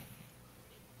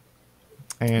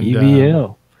 And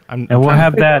EBL. And we'll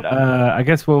have that, I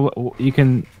guess you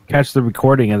can catch the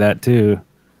recording of that too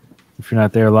if you're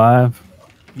not there live.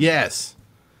 Yes.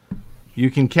 You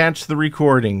can catch the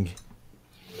recording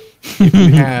if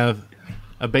you have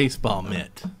a baseball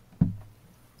mitt.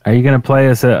 Are you going to play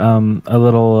us a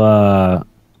little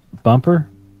bumper?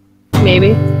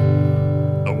 Maybe.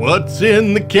 What's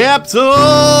in the capsule?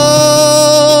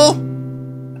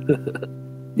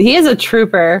 He is a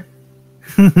trooper.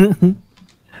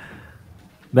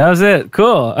 That was it. Cool.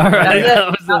 All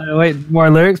right. Wait, more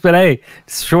lyrics, but hey,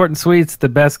 short and sweet's the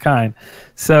best kind.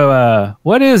 So,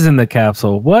 what is in the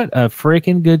capsule? What a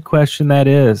freaking good question that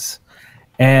is.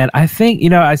 And I think,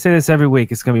 I say this every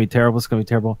week. It's going to be terrible. It's going to be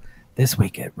terrible. This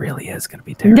week, it really is going to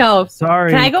be terrible. No.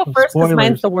 Sorry. Can I go first because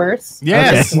mine's the worst?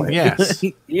 Yes. Okay. Yes.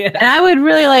 Yeah. And I would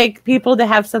really like people to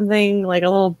have something like a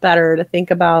little better to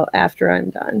think about after I'm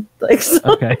done. Like, so.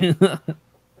 Okay.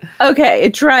 Okay,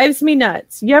 it drives me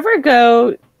nuts. You ever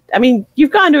go, you've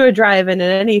gone to a drive-in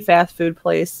at any fast food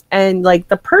place, and like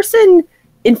the person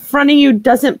in front of you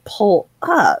doesn't pull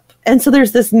up. And so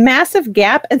there's this massive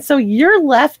gap, and so you're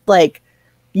left like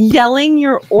yelling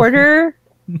your order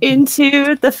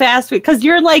into the fast food because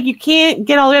you're like, you can't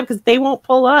get all the way up because they won't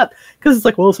pull up because it's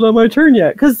like, well, it's not my turn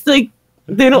yet, because like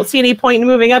they don't see any point in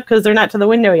moving up because they're not to the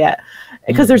window yet,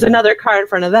 because there's another car in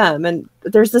front of them, and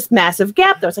there's this massive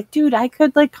gap there. It's like, dude, I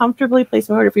could like comfortably place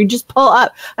an order if you just pull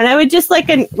up. And I would just like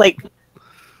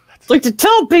to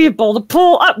tell people to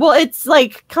pull up. Well, it's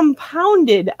like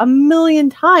compounded a million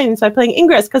times by playing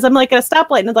Ingress, because I'm like at a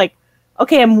stoplight and it's like,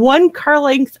 okay, I'm one car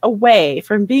length away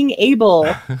from being able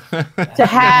to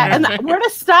have, and we're at a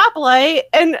stoplight,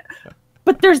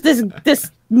 but there's this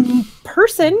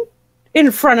person in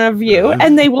front of you,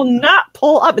 and they will not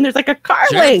pull up, and there's like a car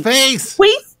length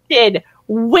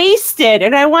wasted,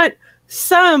 and I want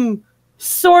some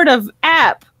sort of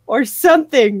app or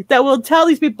something that will tell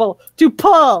these people to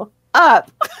pull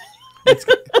up. It's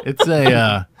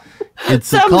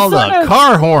called a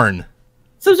car horn.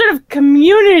 Some sort of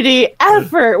community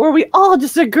effort where we all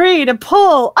just agree to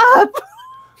pull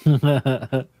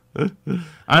up.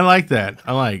 I like that.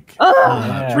 I like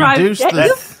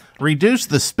reduce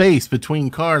the space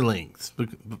between car links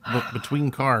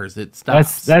between cars. It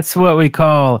stops. That's what we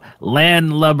call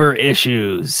landlubber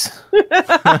issues.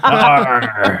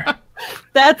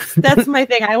 That's my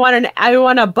thing. I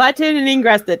want a button in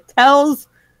Ingress that tells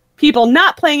people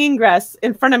not playing Ingress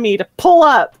in front of me to pull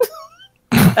up.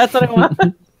 That's what I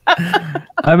want.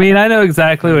 I mean, I know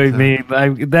exactly what you mean.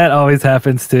 Like, that always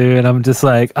happens too, and I'm just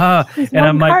like, and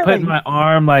I'm like putting my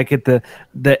arm like at the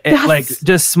like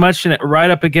just smushing it right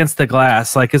up against the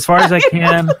glass, like as far as I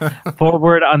can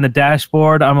forward on the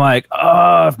dashboard. I'm like,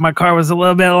 if my car was a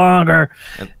little bit longer,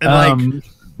 and like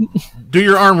do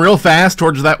your arm real fast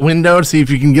towards that window to see if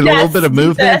you can get a little bit of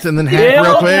movement, and then hack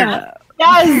real quick.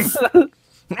 Yes.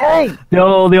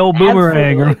 the old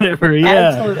boomerang or whatever,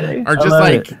 Absolutely. Or just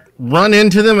like run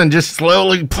into them and just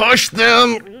slowly push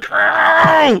them.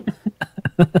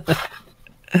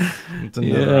 It's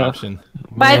another option.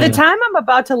 By the time I'm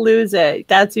about to lose it,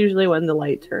 that's usually when the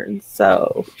light turns.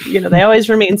 So, they always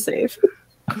remain safe.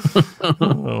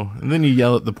 And then you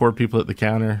yell at the poor people at the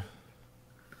counter.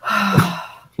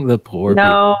 The poor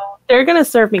No, they're going to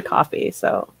serve me coffee,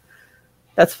 so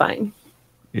that's fine.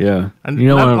 Yeah, and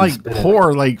not like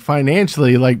poor, like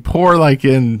financially, like poor, like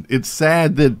in. It's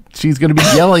sad that she's going to be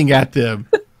yelling at them.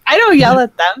 I don't yell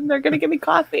at them; they're going to give me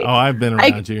coffee. Oh, I've been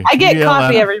around you. I get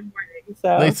coffee every morning.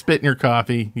 So they spit in your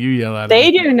coffee. You yell at them. They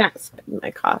do not spit in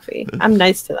my coffee. I'm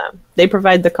nice to them. They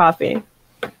provide the coffee.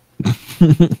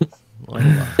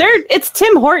 It's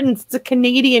Tim Hortons. It's a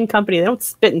Canadian company. They don't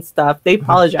spit in stuff. They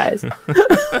apologize.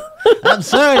 I'm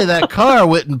sorry that car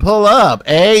wouldn't pull up,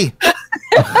 eh?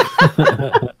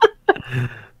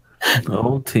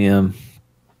 Oh, Tim.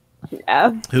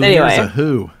 Yeah. Here's a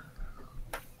who.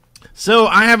 So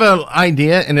I have an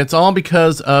idea, and it's all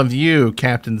because of you,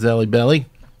 Captain Zelly Belly.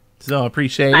 So I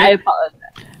appreciate it. I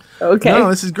apologize. Okay. No,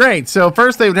 this is great. So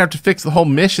first they would have to fix the whole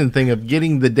mission thing of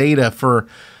getting the data for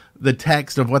the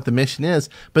text of what the mission is.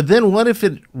 But then what if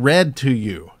it read to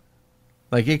you?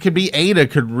 Like it could be Ada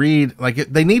could read. Like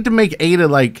they need to make Ada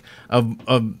like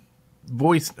a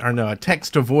voice or no, a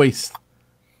text to voice.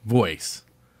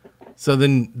 So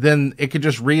then it could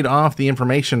just read off the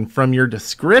information from your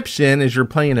description as you're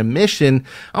playing a mission,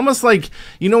 almost like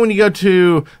when you go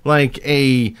to like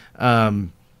a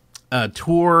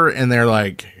tour and they're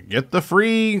like, get the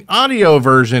free audio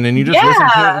version, and you just listen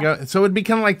to it and go. So it'd be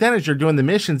kind of like that as you're doing the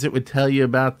missions. It would tell you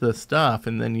about the stuff,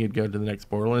 and then you'd go to the next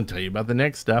portal and tell you about the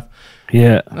next stuff.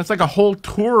 Yeah, that's like a whole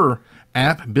tour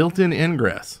app built in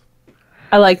Ingress.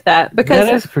 I like that because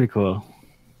that's pretty cool.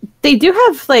 They do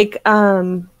have like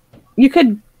you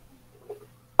could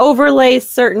overlay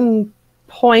certain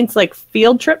points like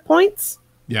field trip points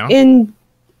in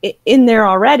there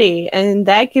already, and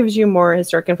that gives you more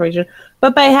historic information.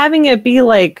 But by having it be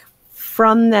like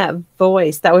from that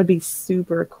voice, that would be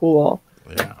super cool.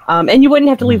 Yeah. And you wouldn't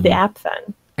have to leave the app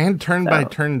then. And turn by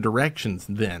turn directions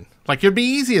then. Like it'd be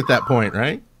easy at that point,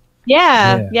 right?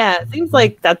 Yeah. It seems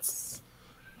like that's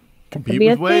compete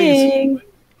with ways. Thing.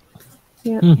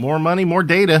 Yeah. More money, more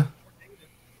data.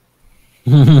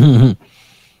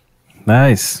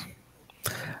 Nice.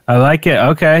 I like it.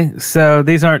 Okay, so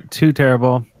these aren't too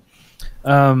terrible.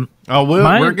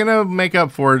 We're gonna make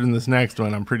up for it in this next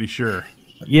one. I'm pretty sure.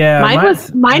 Yeah,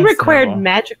 mine required terrible.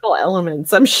 Magical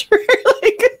elements. I'm sure.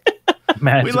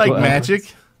 We like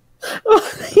magic.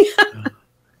 Yeah.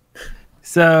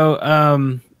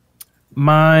 So,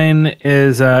 mine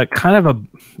is kind of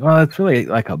it's really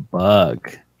like a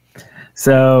bug.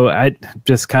 So I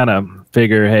just kind of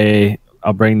figure, hey,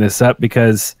 I'll bring this up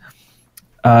because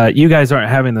you guys aren't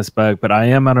having this bug, but I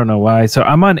am. I don't know why. So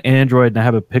I'm on Android and I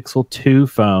have a Pixel 2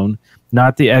 phone,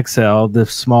 not the XL, the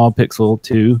small Pixel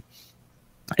 2.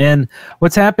 And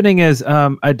what's happening is,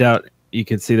 I doubt you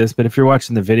can see this, but if you're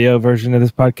watching the video version of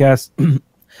this podcast,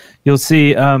 you'll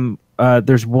see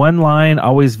there's one line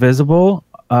always visible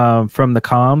from the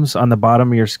comms on the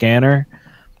bottom of your scanner.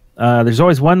 There's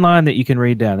always one line that you can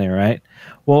read down there, right?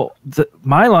 Well,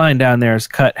 my line down there is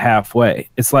cut halfway.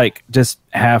 It's like just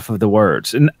half of the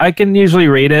words. And I can usually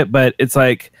read it, but it's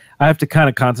like I have to kind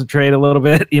of concentrate a little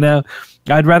bit,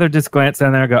 I'd rather just glance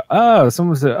down there and go, oh,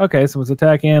 someone's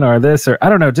attacking or this, or I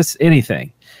don't know, just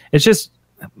anything. It's just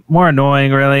more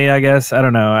annoying, really, I guess. I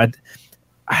don't know.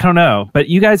 I don't know. But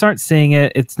you guys aren't seeing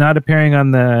it. It's not appearing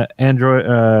on the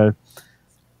Android,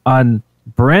 on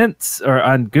Brent's or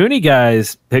on Goonie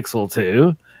Guy's Pixel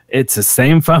 2. it's the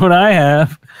same phone I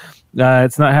have.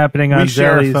 It's not happening on we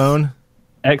share a Zelly's phone.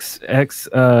 X.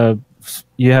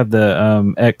 You have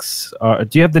the X.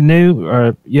 Do you have the new,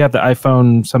 or you have the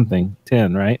iPhone something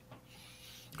 10, right?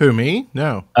 Who, me?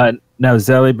 No. No,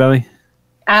 Zelly Belly.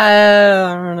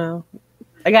 I don't know.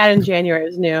 I got it in January. It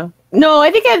was new. No,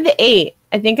 I think I have the 8.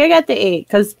 I think I got the 8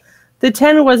 because the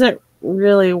 10 wasn't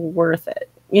really worth it.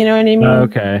 You know what I mean?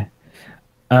 Okay.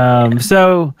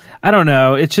 So I don't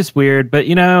know. It's just weird, but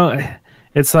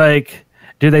it's like,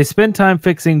 do they spend time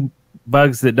fixing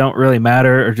bugs that don't really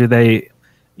matter, or do they,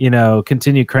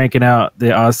 continue cranking out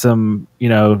the awesome,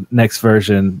 next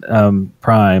version,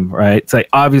 Prime, right? It's like,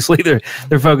 obviously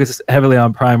they're focused heavily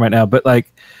on Prime right now, but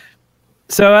like,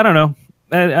 so I don't know.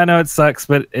 I know it sucks,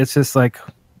 but it's just like,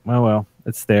 oh well,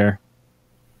 it's there.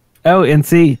 Oh, and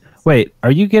see, wait,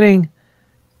 are you getting?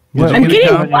 I'm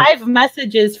getting live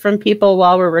messages from people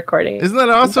while we're recording. Isn't that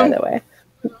awesome? By the way.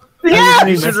 Yeah,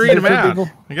 you should read them out.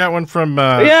 I got one from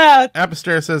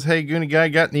Apostere says, "Hey, Goonie Guy,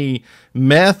 got any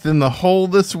meth in the hole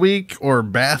this week or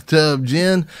bathtub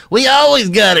gin? We always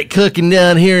got it cooking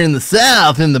down here in the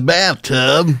South in the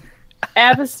bathtub."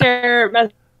 Apostere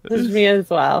messaged me as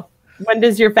well. When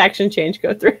does your faction change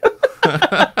go through?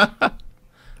 That's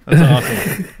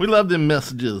awesome. We love them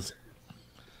messages.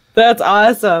 That's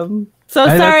awesome. So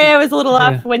sorry I was a little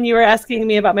off when you were asking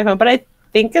me about my phone, but I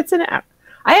think it's an app.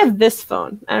 I have this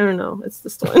phone. I don't know. It's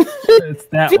this one. It's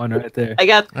that one right there. I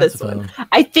got this one.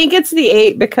 I think it's the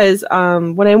 8 because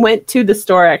when I went to the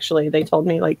store, actually, they told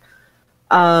me like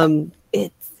the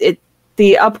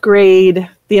upgrade,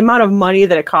 the amount of money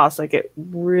that it costs, like it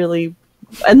really,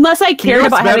 unless I cared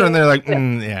about having. And they're like,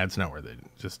 yeah, it's not worth it.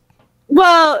 Just.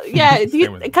 Well, yeah,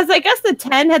 because I guess the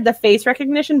 10 had the face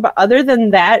recognition, but other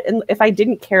than that, and if I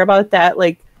didn't care about that,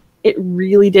 like. It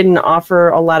really didn't offer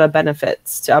a lot of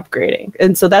benefits to upgrading.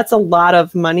 And so that's a lot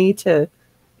of money to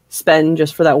spend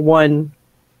just for that one,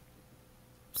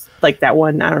 I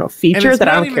don't know, feature that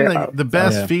I don't care about. The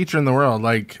best feature in the world.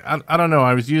 Like, I don't know.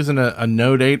 I was using a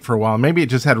Note 8 for a while. Maybe it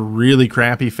just had really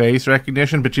crappy face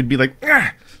recognition, but you'd be like,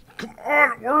 come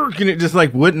on, it work. And it just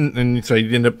like wouldn't. And so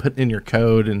you'd end up putting in your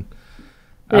code. And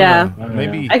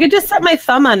maybe I could just set my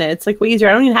thumb on it. It's like way easier.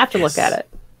 I don't even have to look at it.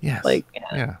 Yes.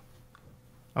 Yeah.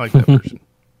 I like that version.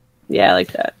 Yeah, I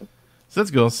like that. So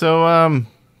that's cool. So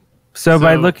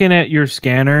by looking at your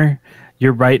scanner,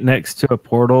 you're right next to a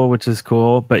portal, which is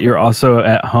cool, but you're also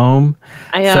at home.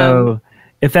 I am. So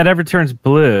if that ever turns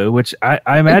blue, which I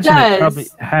imagine it probably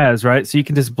has, right? So you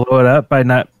can just blow it up by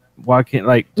not walking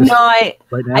right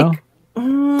now?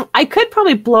 I could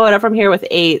probably blow it up from here with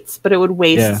 8s, but it would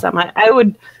waste some. I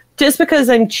would, just because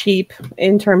I'm cheap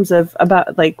in terms of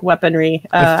about like weaponry.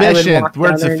 Efficient.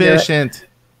 Word's efficient.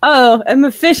 Oh, I'm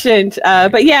efficient.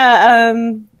 But yeah,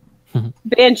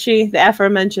 Banshee, the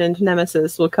aforementioned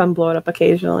nemesis, will come blow it up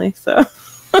occasionally. So,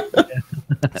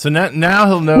 so now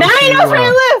he'll know. Now he knows where I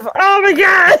live. Oh my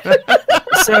god!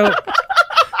 So,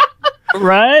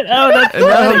 right? Oh, that's and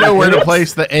now he'll know where to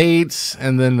place the 8s,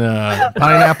 and then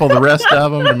pineapple the rest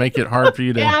of them to make it hard for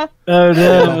you to. Yeah. Oh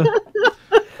no.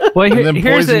 Well, and then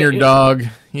poison your dog.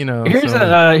 Here's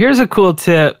a cool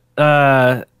tip.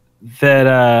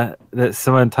 That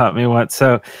someone taught me once.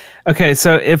 So, okay,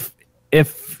 so if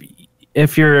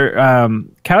your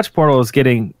couch portal is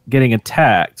getting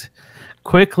attacked,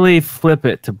 quickly flip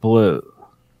it to blue,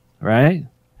 right?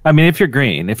 I mean, if you're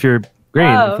green, flip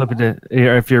it to,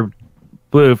 or if you're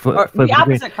blue, flip the it to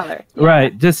opposite green. color. Yeah.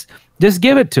 Right. Just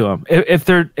give it to them. If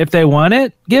they want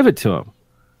it, give it to them.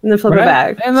 And then flip it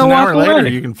back. And then an hour later,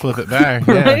 you can flip it back.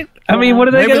 Yeah. Right? I mean, what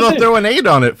are they? Maybe they'll throw an 8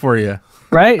 on it for you.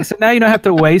 Right, so now you don't have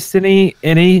to waste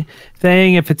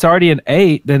anything. If it's already an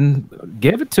 8, then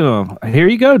give it to them. Here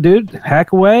you go, dude.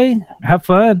 Hack away, have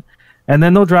fun, and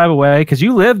then they'll drive away because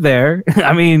you live there.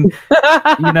 I mean,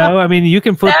 you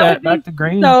can flip that back to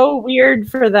green. So weird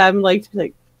for them, like,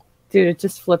 dude, it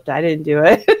just flipped. I didn't do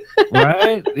it.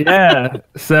 Right? Yeah.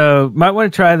 So might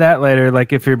want to try that later,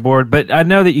 like if you're bored. But I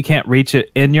know that you can't reach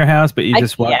it in your house, but you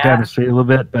just walk down the street a little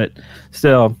bit. But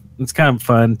still. It's kind of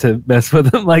fun to mess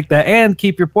with them like that and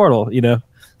keep your portal, Yeah.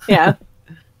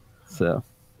 So.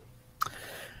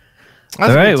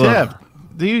 That's a good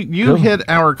tip. You hit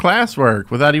our classwork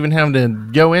without even having to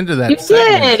go into that. You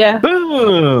did.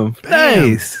 Boom. Bam.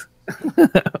 Nice. I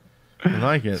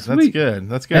like it. That's good.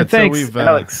 That's good. And thanks, so we've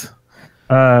Alex,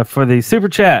 for the super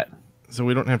chat. So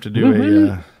we don't have to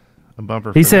do a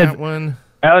bumper for that one.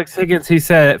 Alex Higgins, he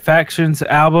said, Factions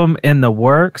album in the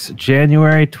works,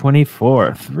 January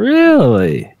 24th.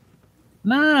 Really?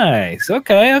 Nice.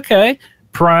 Okay.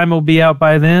 Prime will be out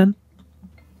by then.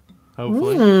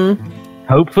 Hopefully.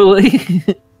 Hopefully.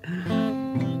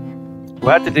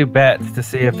 We'll have to do bets to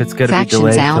see if it's going to be Factions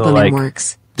delayed album till like in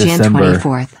works. Jan December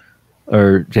 24th.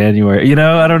 or January. You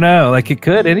know, I don't know. Like it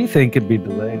could. Anything could be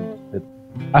delayed. But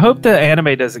I hope the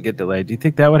anime doesn't get delayed. Do you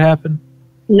think that would happen?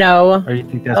 No. Or you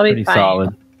think that's That'll be pretty fine.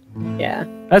 solid? Yeah.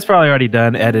 That's probably already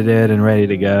done, edited, and ready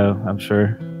to go. I'm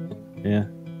sure. Yeah.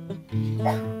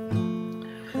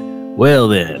 Well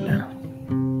then,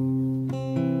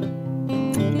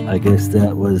 I guess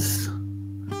that was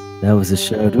a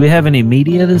show. Do we have any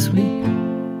media this week?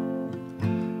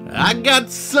 I got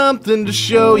something to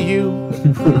show you.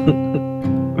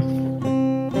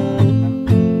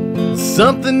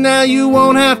 Something now you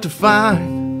won't have to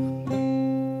find.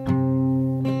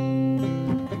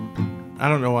 I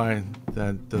don't know why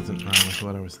that doesn't rhyme with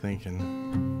what I was thinking.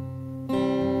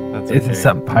 That's Is okay. it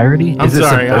something piratey? I'm Is it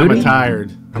sorry, some I'm booty?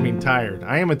 tired.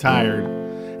 I am tired.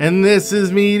 And this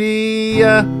is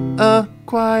media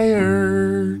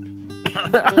acquired.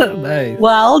 Nice.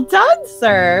 Well done,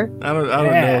 sir. I don't know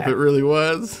if it really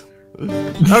was.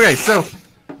 Okay, so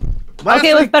last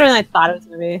Okay, it was week, better than I thought it was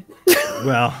going to be.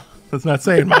 well, that's not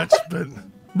saying much,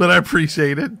 but I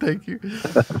appreciate it. Thank you.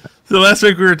 So last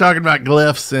week we were talking about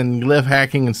glyphs and glyph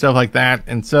hacking and stuff like that.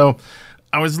 And so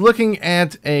I was looking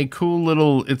at a cool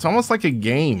little, it's almost like a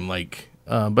game, like,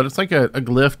 but it's like a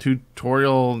glyph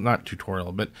tutorial, not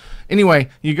tutorial, but anyway,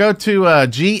 you go to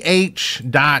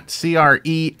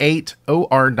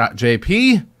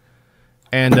gh.cre8or.jp,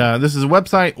 and this is a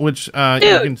website which you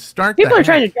can start. People are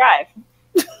trying to drive.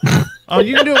 Oh,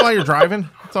 you can do it while you're driving.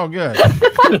 It's all good.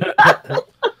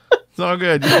 It's all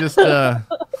good. You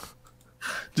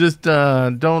just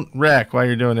don't wreck while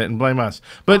you're doing it and blame us.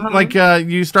 But like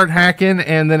you start hacking,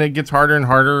 and then it gets harder and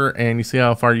harder, and you see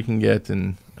how far you can get,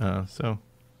 and so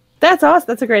That's awesome.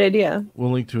 That's a great idea.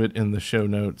 we'll link to it in the show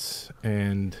notes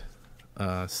and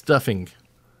stuffing.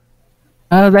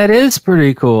 Oh, that is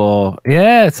pretty cool.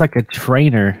 Yeah, it's like a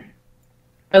trainer.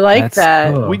 I like That's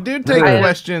that. cool. We do take I-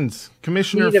 questions,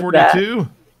 Commissioner Need of that. 42.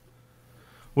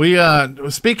 We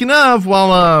speaking of,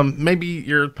 while maybe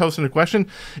you're posting a question,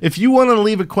 if you want to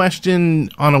leave a question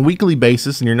on a weekly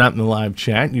basis and you're not in the live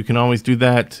chat, you can always do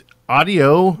that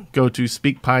audio. Go to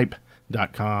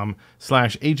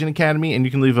speakpipe.com/Agent Academy, and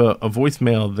you can leave a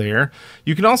voicemail there.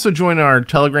 You can also join our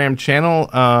Telegram channel.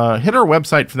 Hit our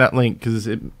website for that link, because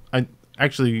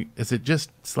actually, is it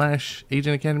just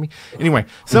 /Agent Academy? Anyway,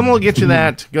 someone will get you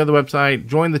that. Go to the website,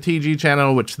 join the TG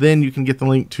channel, which then you can get the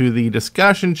link to the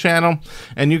discussion channel,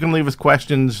 and you can leave us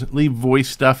questions, leave voice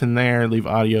stuff in there, leave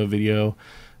audio, video,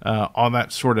 all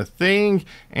that sort of thing.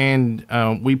 And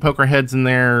we poke our heads in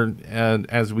there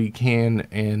as we can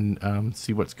and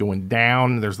see what's going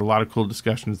down. There's a lot of cool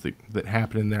discussions that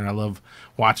happen in there. I love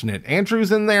watching it.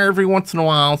 Andrew's in there every once in a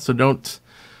while, so don't...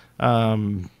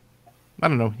 I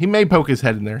don't know. He may poke his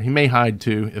head in there. He may hide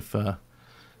too if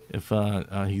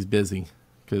he's busy,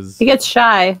 because He gets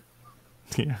shy.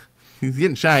 yeah, he's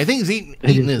getting shy. I think he's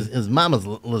eating his mama's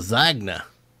lasagna.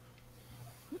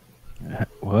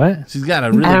 What? She's got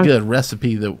a really good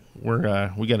recipe that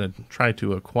we got to try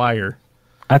to acquire.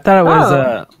 I thought it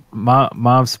was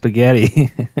mom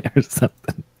spaghetti or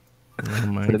something. Oh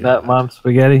my Is god! that mom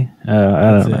spaghetti? I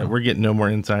don't know. We're getting no more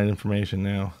inside information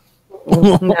now.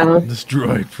 No.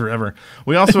 Destroyed forever.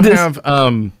 We also have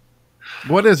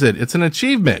what is it? It's an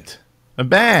achievement, a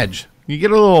badge. You get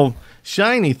a little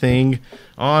shiny thing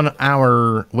on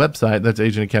our website. That's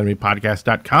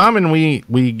agentacademypodcast.com, and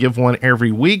we give one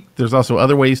every week. There's also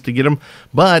other ways to get them,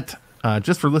 but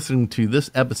just for listening to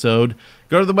this episode,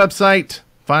 go to the website,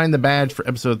 find the badge for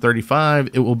episode 35.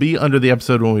 It will be under the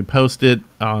episode when we post it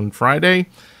on Friday,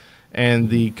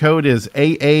 and the code is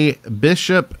AA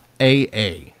Bishop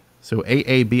AA. So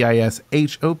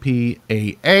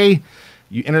AABISHOPAA.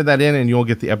 You enter that in, and you'll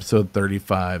get the episode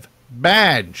 35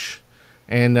 badge.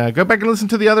 And go back and listen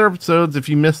to the other episodes if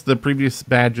you missed the previous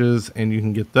badges, and you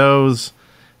can get those,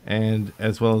 and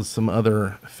as well as some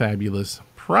other fabulous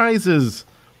prizes.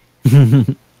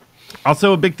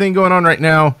 Also, a big thing going on right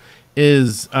now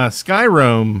is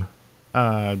Skyroam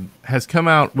has come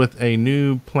out with a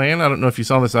new plan. I don't know if you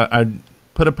saw this. I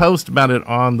put a post about it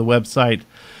on the website.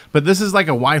 But this is like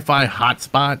a Wi-Fi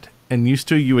hotspot, and used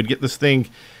to you would get this thing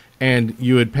and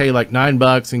you would pay like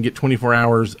 $9 and get 24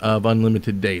 hours of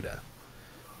unlimited data,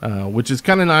 which is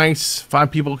kind of nice. 5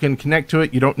 people can connect to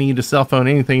it. You don't need a cell phone,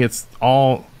 anything. It's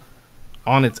all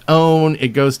on its own. It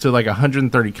goes to like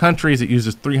 130 countries. It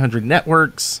uses 300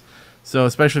 networks. So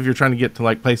especially if you're trying to get to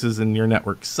like places and your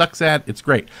network sucks at, it's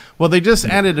great. Well, they just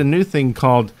added a new thing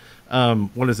called,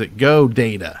 Go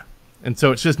Data. And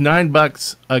so it's just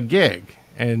 $9 a gig.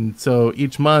 And so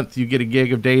each month you get a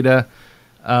gig of data,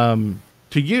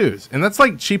 to use, and that's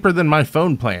like cheaper than my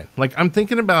phone plan. Like, I'm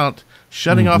thinking about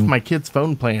shutting off my kids'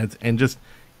 phone plans and just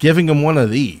giving them one of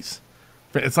these.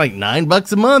 It's like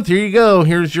 $9 a month. Here you go.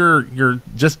 Here's your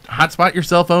just hotspot your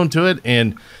cell phone to it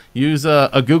and use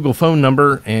a Google phone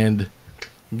number and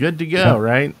good to go,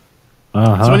 right?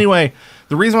 So anyway,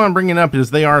 the reason why I'm bringing it up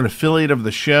is they are an affiliate of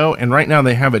the show, and right now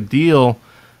they have a deal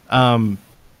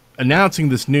announcing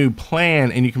this new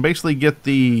plan, and you can basically get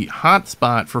the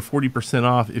hotspot for 40%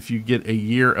 off if you get a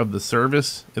year of the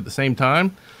service at the same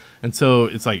time. And so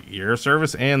it's like year of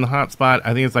service and the hotspot.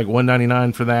 I think it's like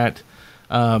 $199 for that.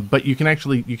 But you can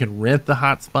rent the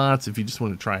hotspots if you just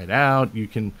want to try it out. You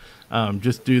can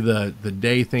just do the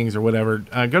day things or whatever.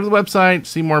 Go to the website,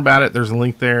 see more about it. There's a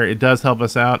link there. It does help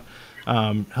us out.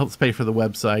 Helps pay for the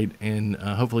website and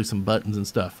hopefully some buttons and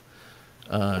stuff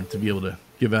to be able to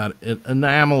give out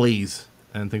anomalies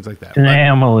and things like that.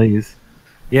 Anomalies.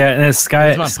 Yeah, and it's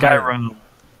Skyrim.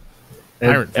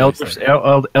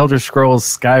 Elder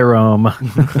Scrolls Skyrim.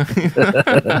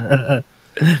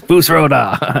 Boost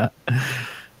Rhoda.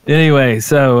 Anyway,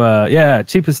 so yeah,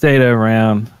 cheapest data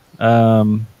around.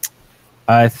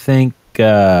 I think that's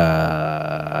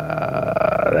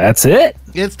it.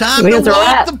 It's time to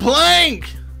walk the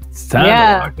plank. It's time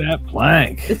to walk that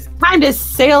plank. It's time to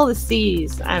sail the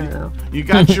seas. I don't know. You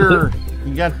got your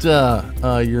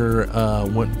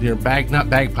not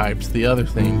bagpipes, the other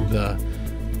thing.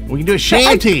 We can do a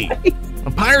shanty.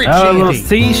 A pirate shanty. A little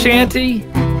sea shanty.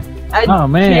 Oh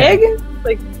man. Jig?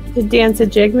 Like to dance a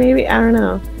jig maybe? I don't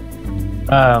know.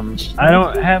 I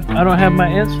don't have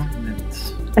my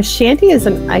instruments. A shanty is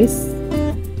an ice.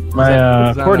 My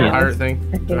accordion. Is that a pirate thing?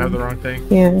 Do I have the wrong thing?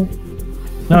 Yeah.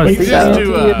 No, you just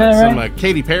do some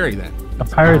Katy Perry then. A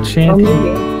pirate shanty.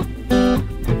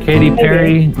 Katy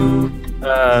Perry.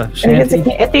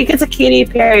 Shanty. I think it's a Katy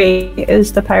Perry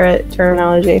is the pirate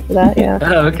terminology for that. Yeah.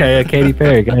 Oh, okay, a Katy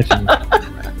Perry. Gotcha.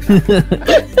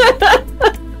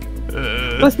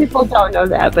 Most people don't know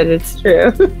that, but it's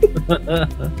true.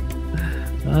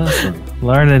 Awesome.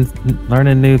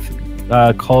 Learning new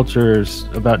cultures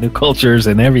about new cultures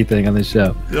and everything on the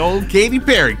show. The old Katy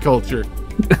Perry culture.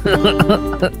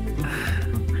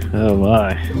 Oh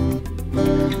my.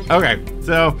 Okay,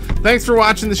 so thanks for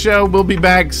watching the show. We'll be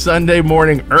back Sunday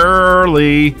morning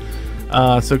early.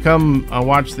 So come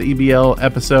watch the EBL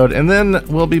episode, and then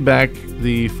we'll be back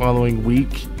the following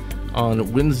week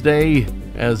on Wednesday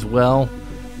as well.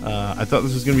 I thought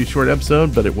this was going to be a short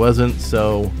episode, but it wasn't,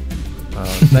 so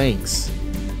thanks.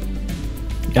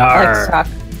 Yarr.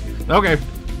 Okay,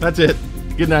 that's it.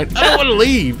 Good night. I don't want to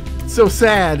leave. It's so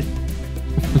sad.